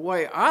understood it, the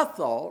way I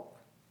thought,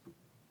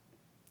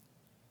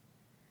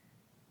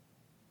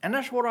 and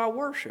that's what I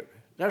worship.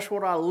 That's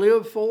what I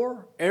live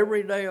for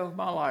every day of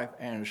my life,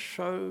 and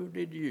so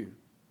did you.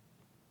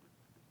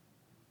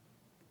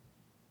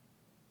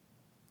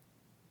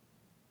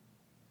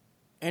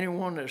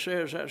 Anyone that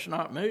says that's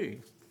not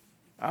me,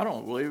 I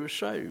don't believe is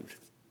saved.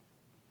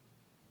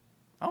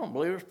 I don't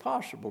believe it's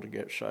possible to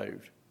get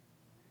saved.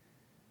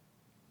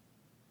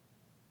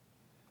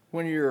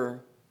 When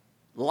your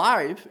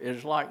life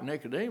is like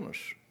Nicodemus,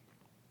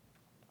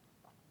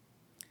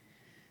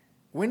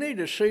 we need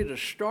to see the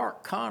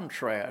stark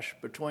contrast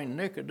between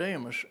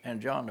Nicodemus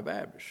and John the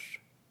Baptist.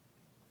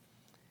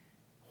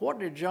 What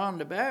did John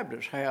the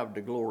Baptist have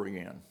to glory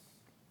in?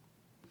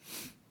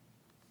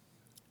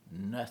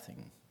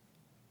 Nothing.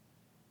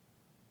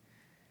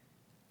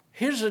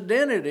 His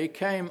identity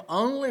came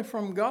only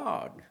from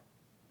God.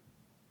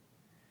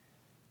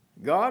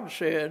 God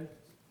said,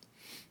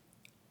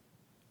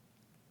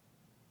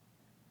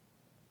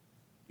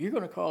 "You're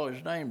going to call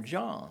his name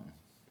John."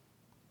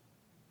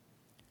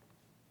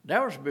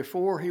 That was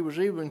before he was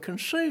even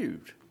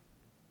conceived.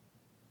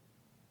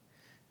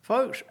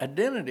 Folks,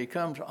 identity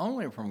comes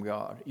only from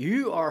God.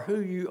 You are who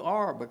you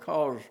are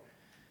because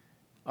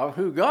of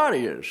who God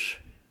is.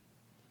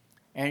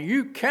 And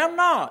you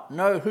cannot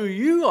know who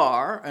you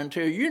are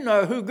until you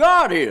know who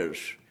God is.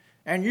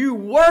 And you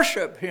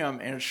worship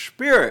him in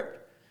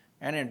spirit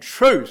and in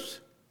truth.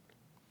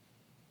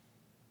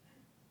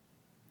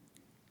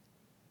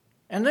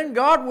 And then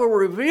God will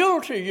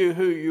reveal to you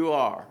who you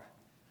are.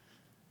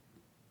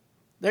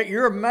 That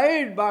you're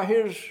made by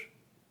his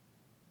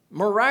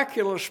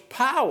miraculous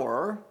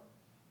power.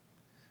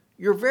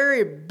 Your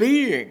very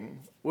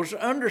being was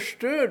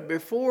understood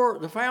before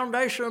the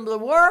foundation of the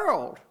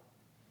world.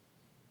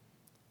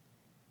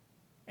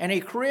 And he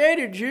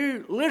created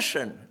you,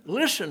 listen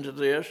to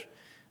this,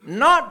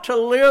 not to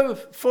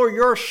live for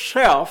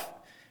yourself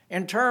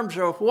in terms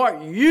of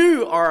what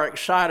you are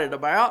excited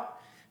about.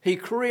 He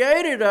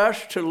created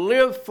us to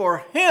live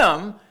for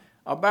him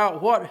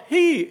about what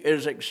he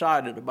is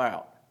excited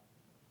about.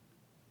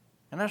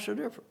 And that's the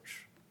difference.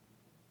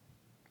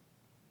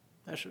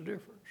 That's the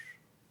difference.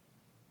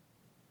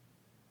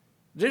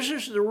 This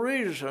is the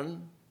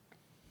reason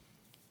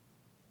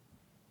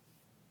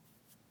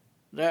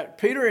that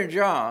Peter and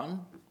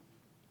John,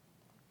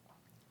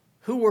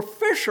 who were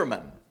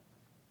fishermen,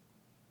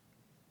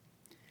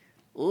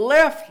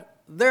 left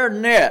their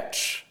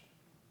nets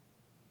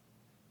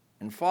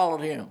and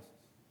followed him.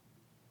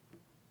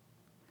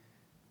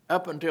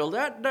 Up until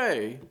that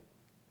day,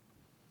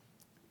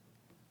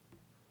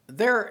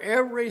 their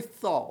every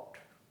thought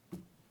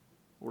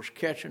was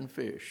catching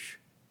fish.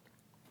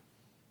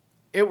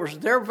 It was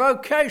their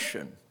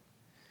vocation.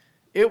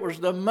 It was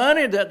the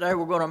money that they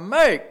were going to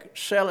make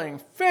selling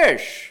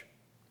fish.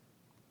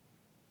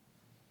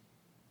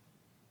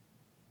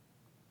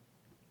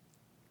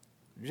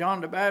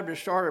 John the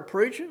Baptist started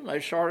preaching, they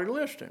started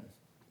listening.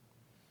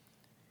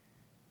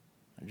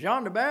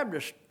 John the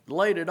Baptist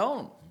laid it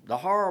on, the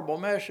horrible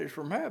message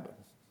from heaven,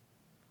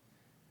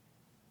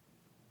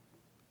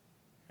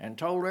 and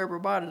told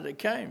everybody that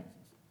came.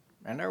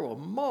 And there were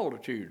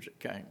multitudes that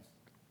came.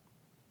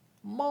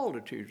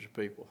 Multitudes of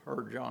people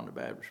heard John the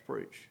Baptist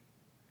preach.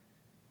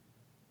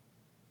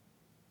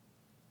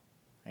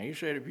 And he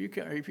said, if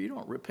you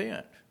don't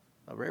repent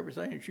of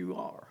everything that you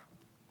are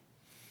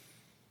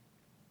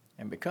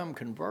and become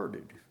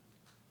converted,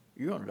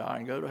 you're going to die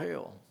and go to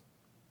hell.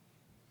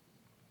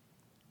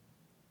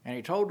 And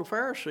he told the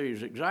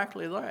Pharisees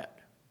exactly that.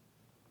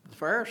 The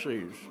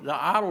Pharisees, the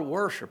idol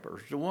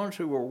worshipers, the ones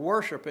who were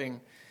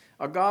worshiping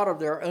a god of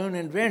their own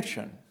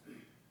invention,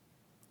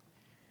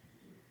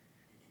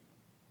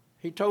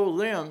 he told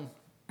them,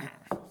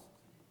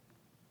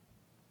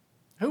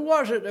 who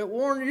was it that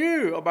warned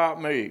you about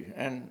me?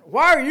 And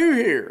why are you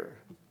here?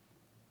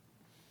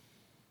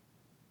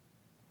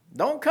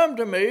 Don't come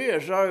to me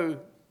as though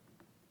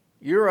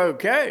you're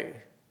okay.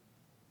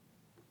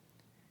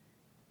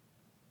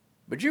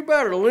 But you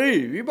better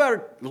leave. You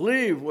better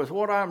leave with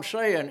what I'm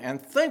saying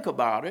and think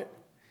about it,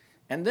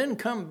 and then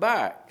come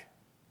back.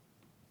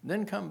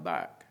 Then come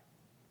back.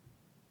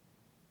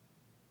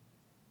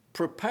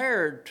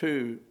 Prepared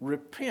to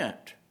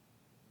repent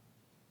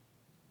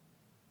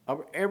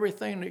of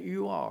everything that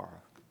you are,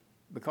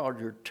 because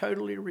you're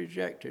totally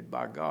rejected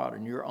by God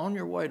and you're on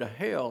your way to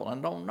hell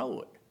and don't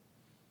know it.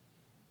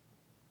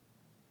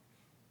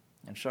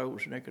 And so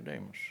was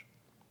Nicodemus.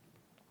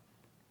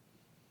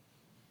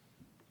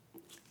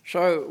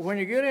 So when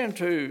you get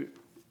into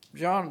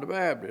John the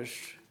Baptist,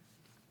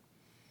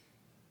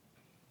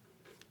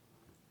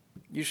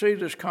 you see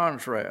this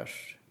contrast.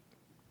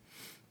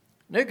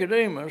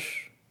 Nicodemus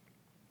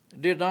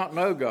did not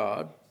know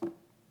God,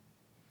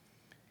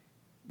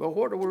 but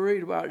what do we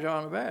read about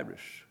John the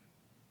Baptist?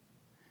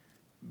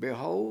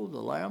 Behold,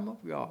 the Lamb of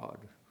God,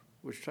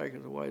 which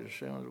taketh away the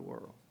sin of the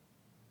world.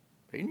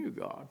 He knew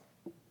God.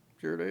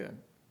 Sure did.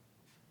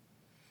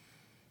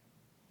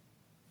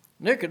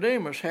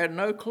 Nicodemus had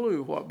no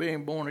clue what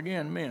being born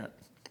again meant.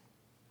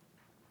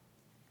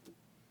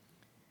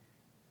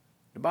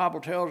 The Bible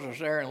tells us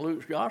there in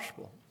Luke's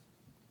Gospel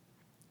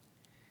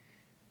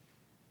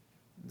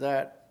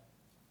that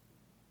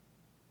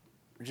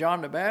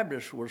John the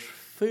Baptist was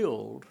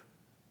filled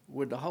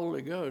with the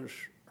Holy Ghost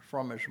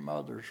from his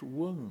mother's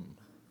womb.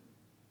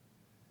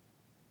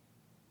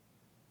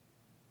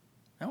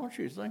 I want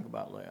you to think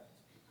about that.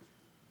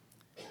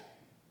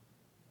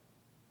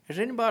 Has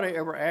anybody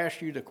ever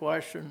asked you the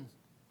question,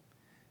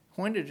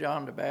 when did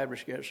John the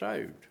Baptist get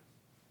saved?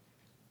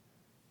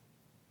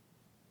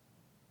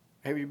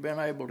 Have you been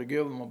able to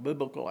give them a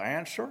biblical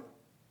answer?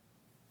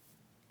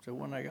 So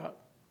when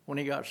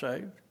he got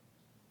saved?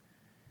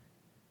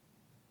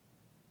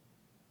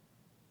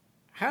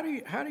 How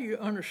do you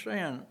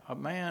understand a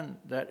man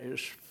that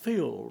is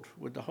filled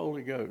with the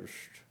Holy Ghost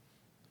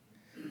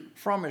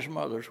from his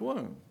mother's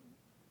womb?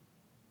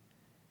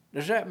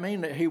 Does that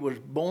mean that he was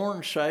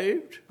born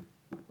saved?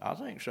 I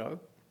think so.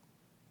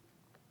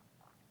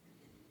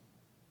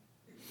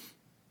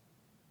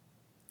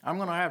 I'm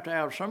going to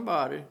have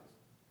somebody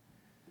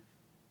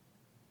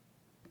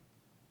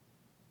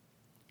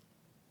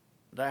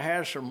that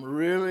has some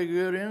really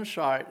good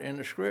insight in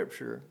the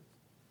Scripture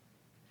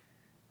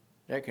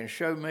that can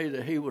show me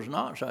that he was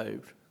not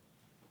saved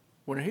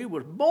when he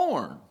was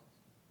born.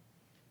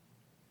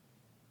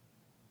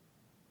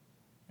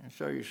 And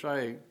so you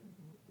say,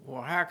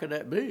 well, how could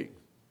that be?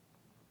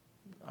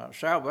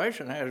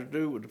 Salvation has to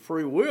do with the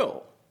free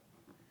will.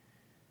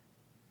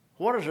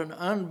 What does an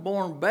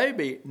unborn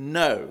baby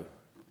know?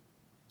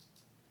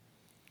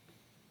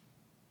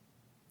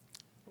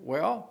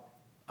 Well,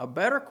 a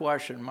better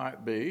question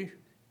might be,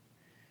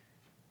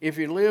 if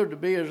you lived to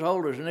be as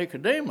old as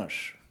Nicodemus,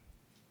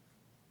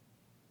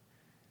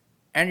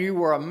 and you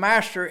were a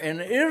master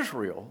in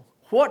Israel,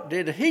 what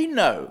did he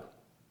know?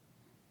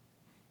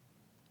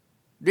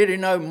 Did he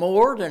know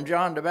more than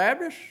John the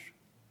Baptist?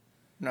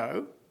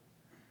 No.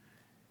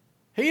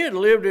 He had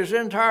lived his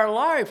entire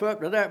life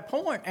up to that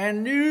point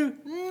and knew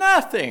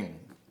nothing.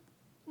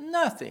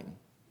 Nothing.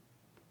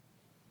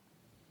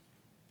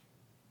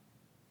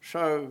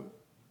 So,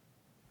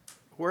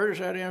 where does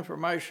that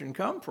information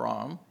come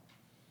from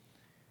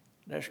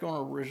that's going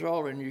to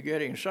result in you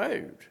getting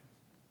saved?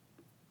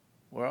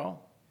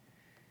 Well,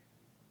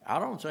 I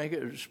don't think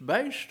it's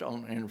based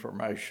on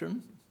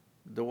information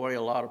the way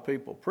a lot of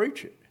people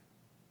preach it.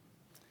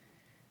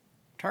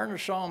 Turn to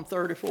Psalm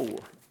 34.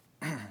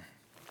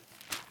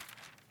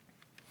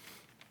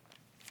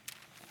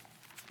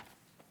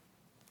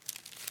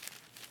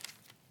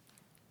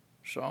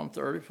 Psalm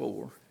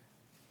 34.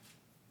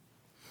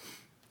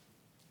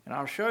 And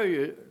I'll show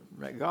you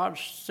that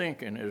God's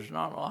thinking is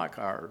not like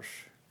ours,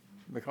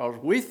 because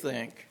we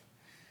think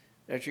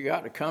that you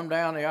got to come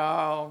down the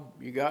aisle,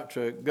 you got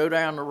to go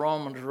down the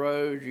Romans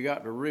road, you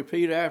got to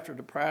repeat after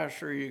the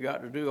pastor, you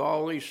got to do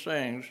all these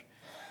things.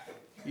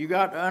 You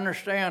got to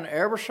understand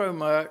ever so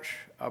much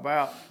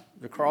about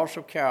the cross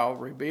of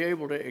Calvary, be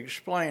able to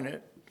explain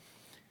it.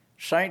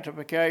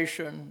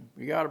 Sanctification,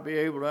 you got to be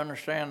able to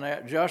understand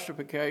that.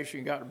 Justification,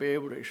 you got to be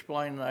able to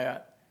explain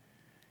that.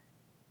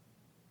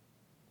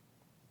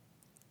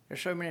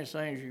 There's so many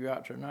things you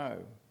got to know.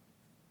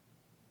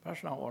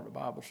 That's not what the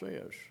Bible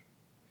says.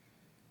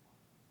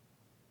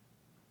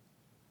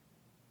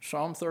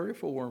 Psalm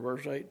 34 and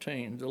verse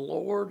 18, the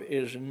Lord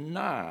is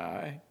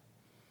nigh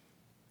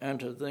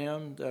unto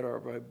them that are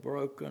of a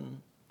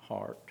broken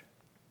heart,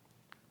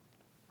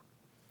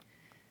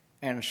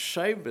 and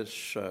saveth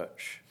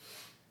such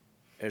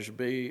as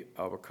be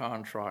of a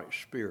contrite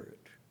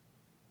spirit.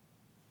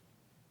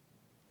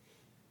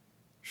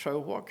 So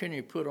what can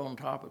you put on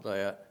top of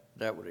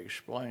that would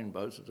explain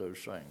both of those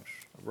things?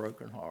 A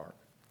broken heart,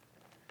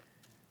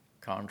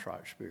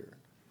 contrite spirit.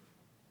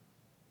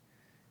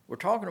 We're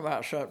talking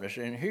about something that's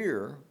in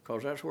here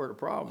because that's where the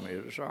problem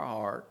is. It's our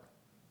heart.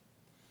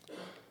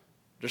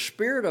 The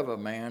spirit of a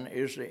man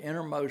is the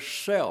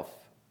innermost self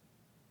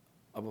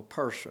of a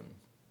person.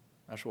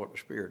 That's what the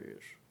spirit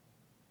is.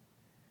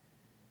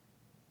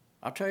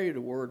 I'll tell you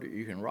the word that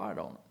you can write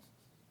on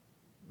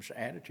it. It's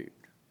attitude.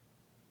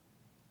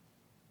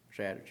 It's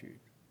attitude.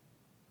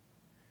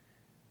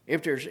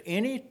 If there's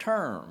any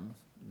term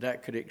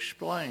that could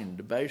explain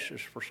the basis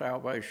for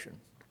salvation,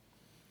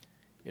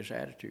 it's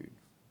attitude.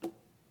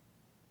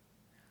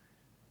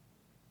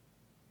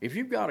 If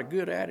you've got a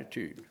good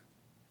attitude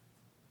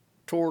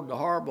toward the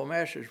horrible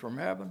message from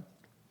heaven,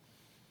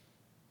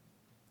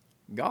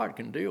 God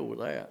can deal with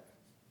that.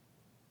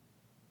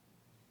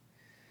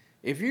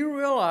 If you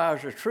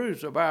realize the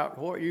truth about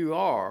what you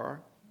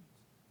are,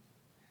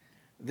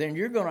 then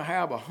you're going to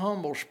have a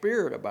humble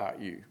spirit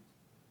about you.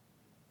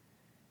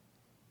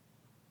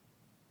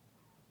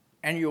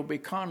 And you'll be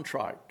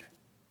contrite,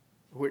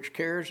 which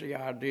carries the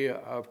idea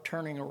of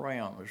turning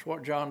around. It's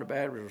what John the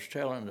Baptist was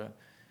telling the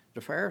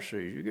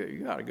Pharisees.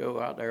 You got to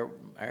go out there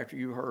after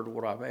you heard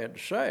what I've had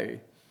to say,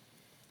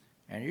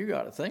 and you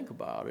got to think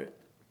about it.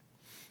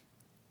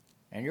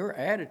 And your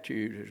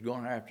attitude is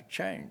going to have to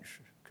change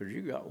because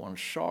you got one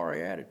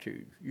sorry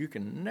attitude. You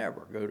can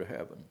never go to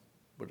heaven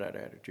with that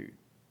attitude.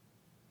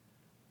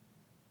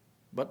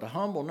 But the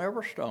humble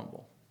never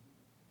stumble.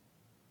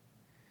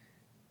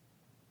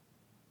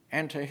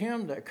 And to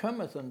him that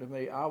cometh unto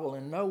me, I will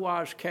in no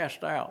wise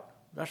cast out.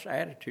 That's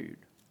attitude.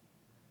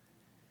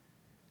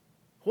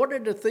 What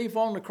did the thief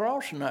on the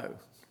cross know?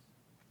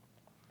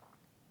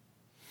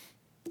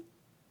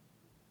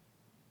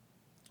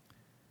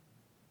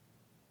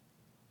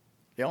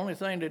 The only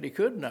thing that he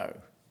could know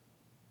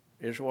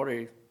is what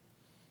he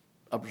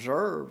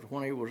observed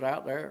when he was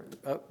up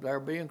there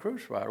being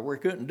crucified, where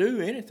he couldn't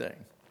do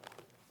anything.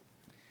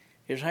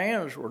 His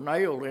hands were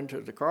nailed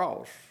into the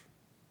cross.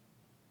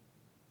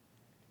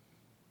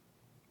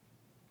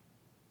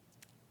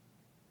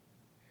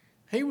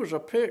 He was a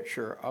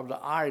picture of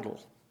the idol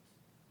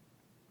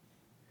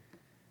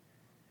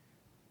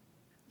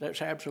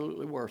that's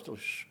absolutely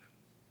worthless.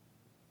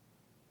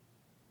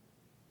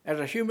 As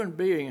a human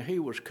being, he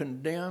was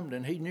condemned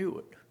and he knew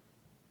it.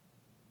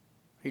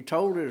 He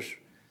told his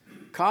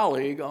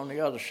colleague on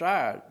the other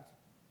side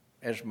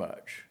as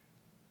much.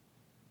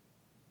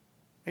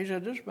 He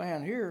said, this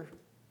man here,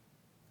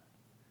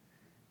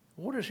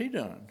 what has he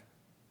done?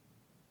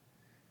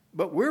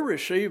 But we're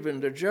receiving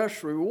the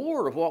just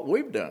reward of what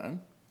we've done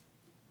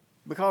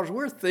because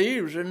we're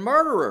thieves and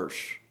murderers.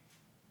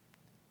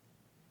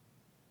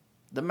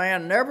 The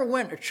man never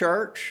went to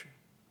church.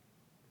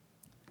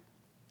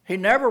 He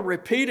never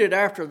repeated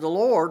after the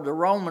Lord the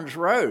Romans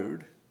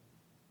road.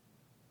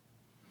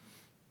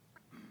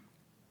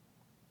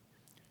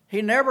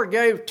 He never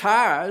gave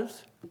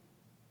tithes.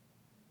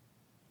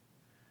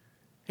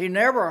 He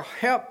never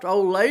helped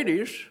old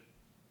ladies.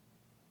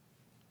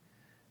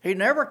 He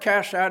never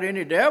cast out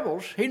any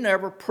devils. He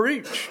never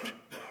preached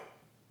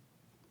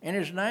in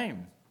his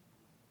name.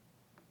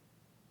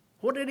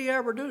 What did he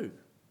ever do?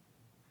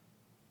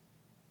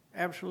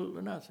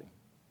 Absolutely nothing.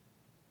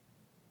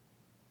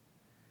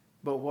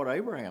 But what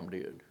Abraham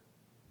did,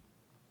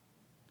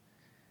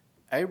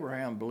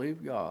 Abraham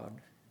believed God,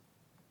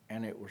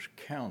 and it was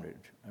counted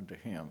unto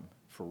him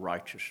for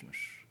righteousness.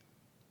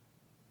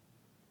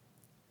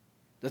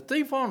 The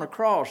thief on the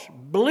cross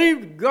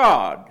believed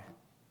God,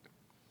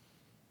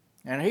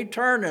 and he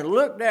turned and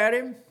looked at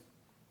him,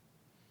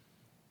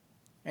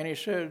 and he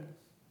said,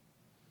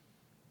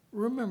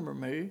 remember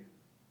me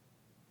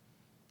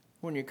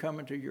when you come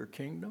into your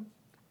kingdom.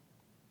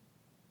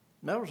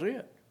 And that was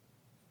it.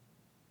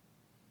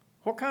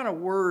 What kind of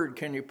word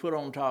can you put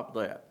on top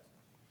of that?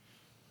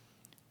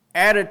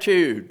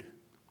 Attitude.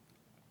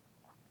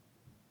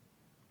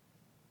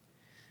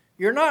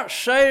 You're not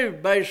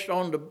saved based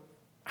on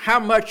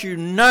how much you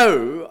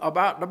know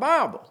about the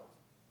Bible.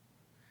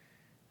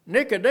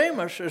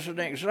 Nicodemus is an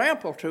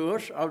example to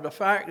us of the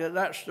fact that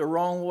that's the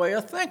wrong way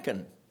of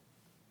thinking.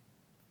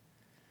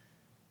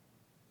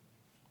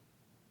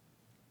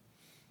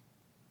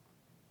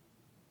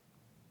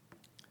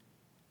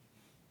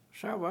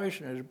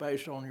 Salvation is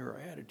based on your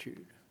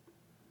attitude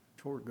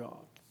toward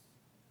God.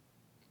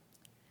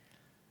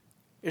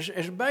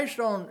 It's based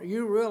on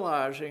you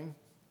realizing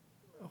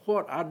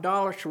what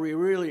idolatry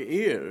really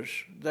is,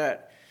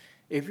 that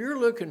if you're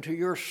looking to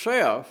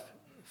yourself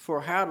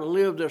for how to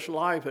live this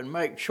life and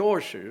make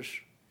choices,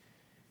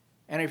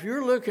 and if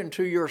you're looking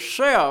to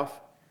yourself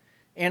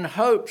in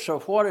hopes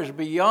of what is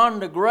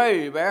beyond the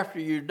grave after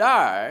you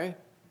die,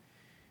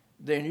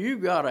 then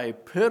you've got a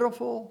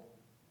pitiful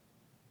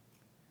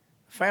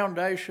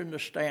foundation to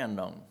stand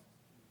on.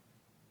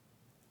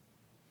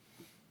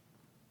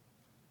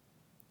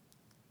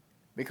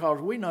 Because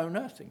we know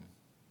nothing.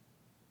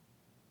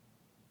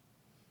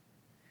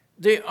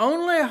 The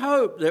only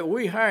hope that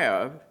we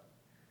have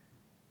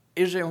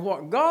is in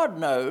what God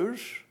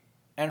knows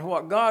and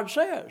what God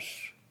says.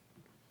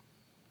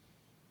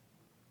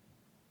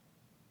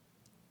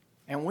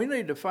 And we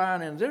need to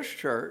find in this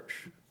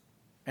church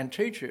and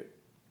teach it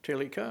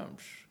till he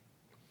comes.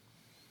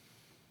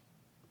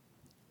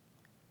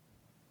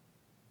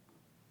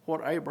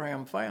 what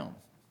Abraham found.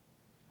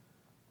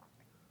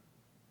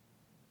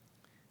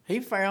 He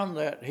found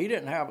that he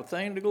didn't have a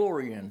thing to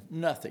glory in,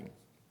 nothing.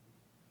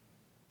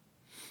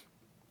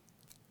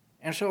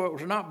 And so it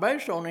was not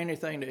based on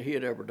anything that he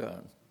had ever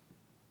done.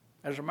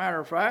 As a matter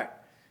of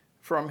fact,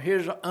 from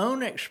his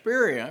own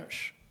experience,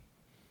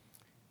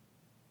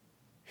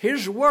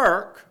 his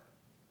work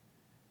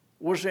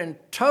was in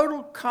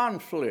total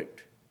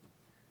conflict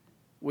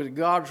with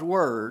God's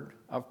word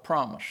of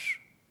promise.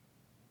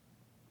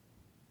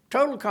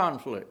 Total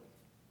conflict.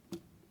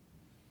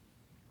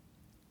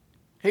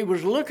 He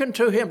was looking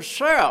to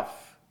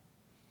himself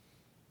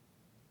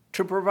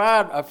to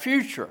provide a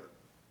future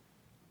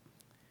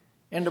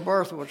in the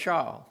birth of a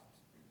child.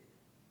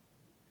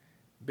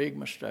 Big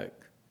mistake.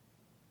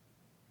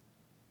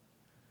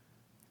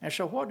 And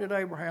so what did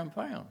Abraham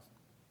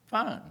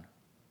find?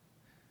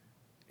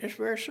 It's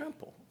very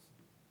simple.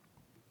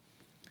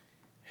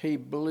 He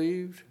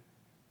believed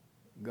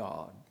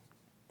God.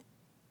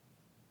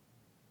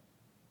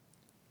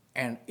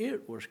 And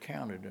it was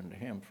counted unto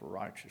him for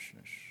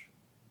righteousness.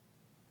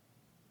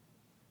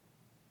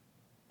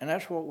 And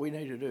that's what we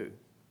need to do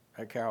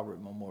at Calvary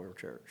Memorial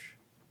Church.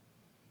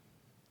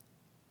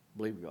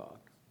 Believe God.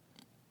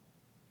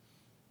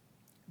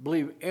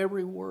 Believe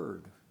every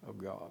word of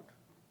God.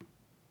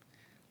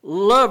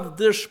 Love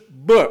this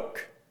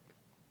book.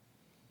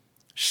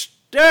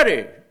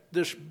 Study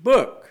this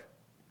book.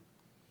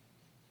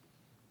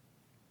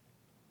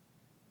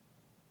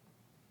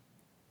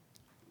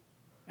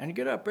 And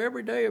get up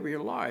every day of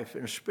your life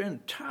and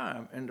spend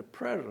time in the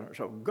presence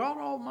of God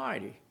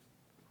Almighty.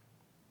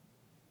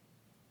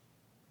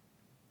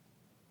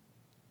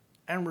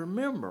 And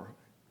remember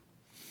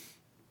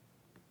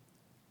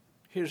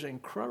his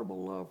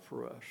incredible love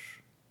for us.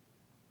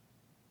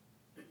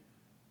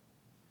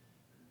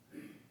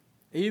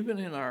 Even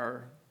in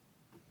our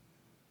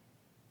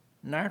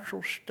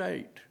natural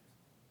state,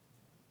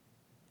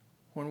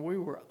 when we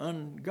were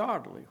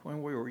ungodly,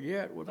 when we were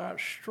yet without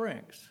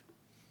strength,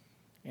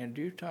 in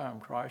due time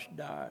Christ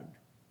died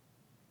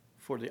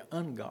for the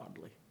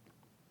ungodly.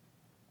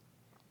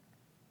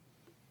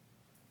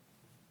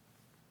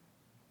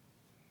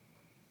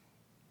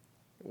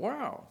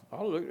 Wow,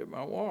 I looked at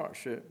my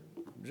watch at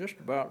just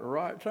about the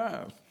right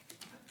time.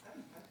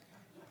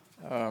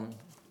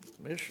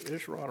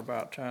 It's right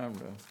about time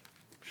to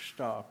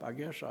stop. I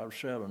guess I've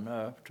said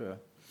enough to...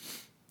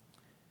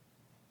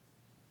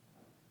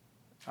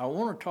 I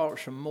want to talk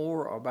some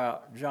more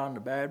about John the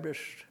Baptist.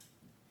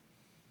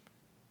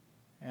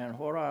 And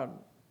what I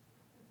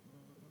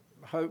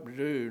hope to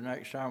do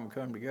next time we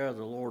come together,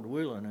 the Lord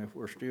willing, if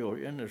we're still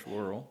in this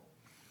world,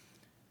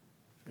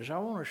 is I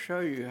want to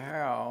show you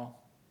how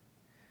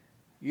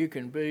you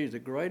can be the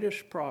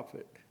greatest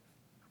prophet,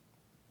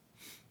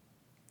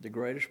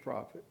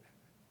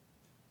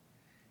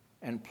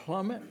 and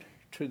plummet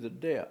to the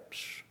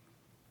depths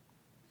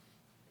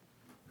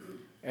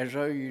as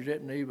though you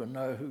didn't even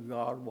know who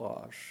God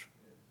was.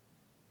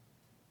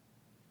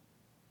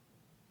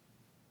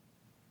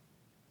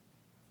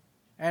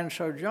 And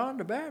so John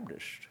the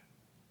Baptist,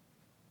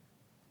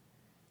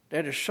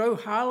 that is so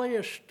highly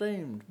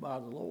esteemed by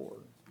the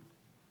Lord,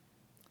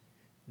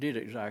 did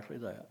exactly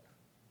that.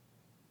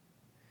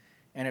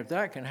 And if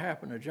that can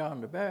happen to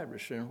John the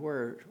Baptist, then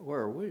where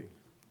are we?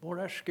 Boy,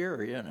 that's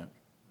scary, isn't it?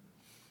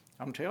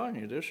 I'm telling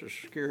you, this is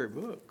a scary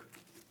book.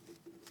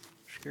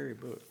 Scary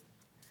book.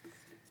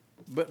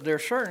 But there are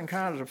certain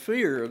kinds of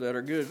fear that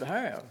are good to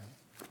have.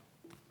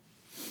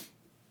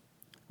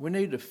 We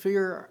need to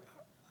fear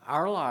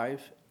our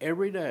life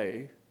every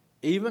day,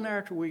 even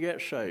after we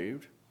get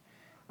saved.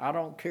 I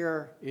don't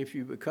care if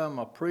you become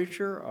a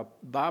preacher, a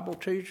Bible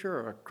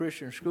teacher, a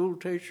Christian school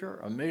teacher,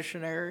 a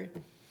missionary.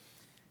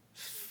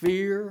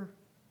 Fear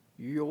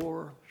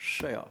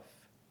yourself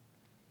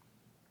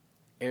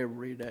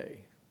every day.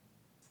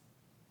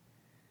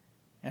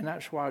 And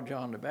that's why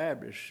John the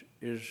Baptist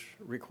is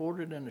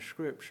recorded in the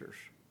Scriptures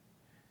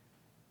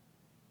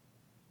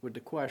with the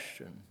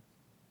question,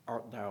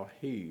 art thou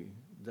he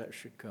that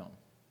should come?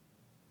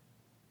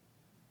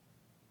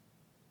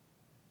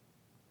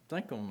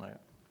 Think on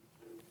that.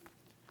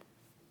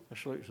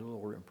 Let's look to the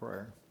Lord in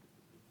prayer.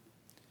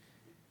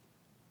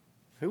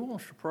 Who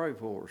wants to pray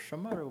for us?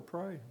 Somebody will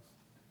pray.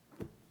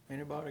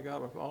 Anybody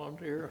got a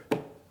volunteer?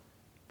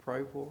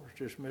 Pray for us,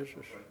 dismiss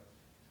us.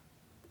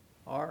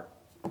 Art?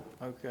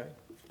 Okay,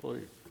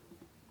 please.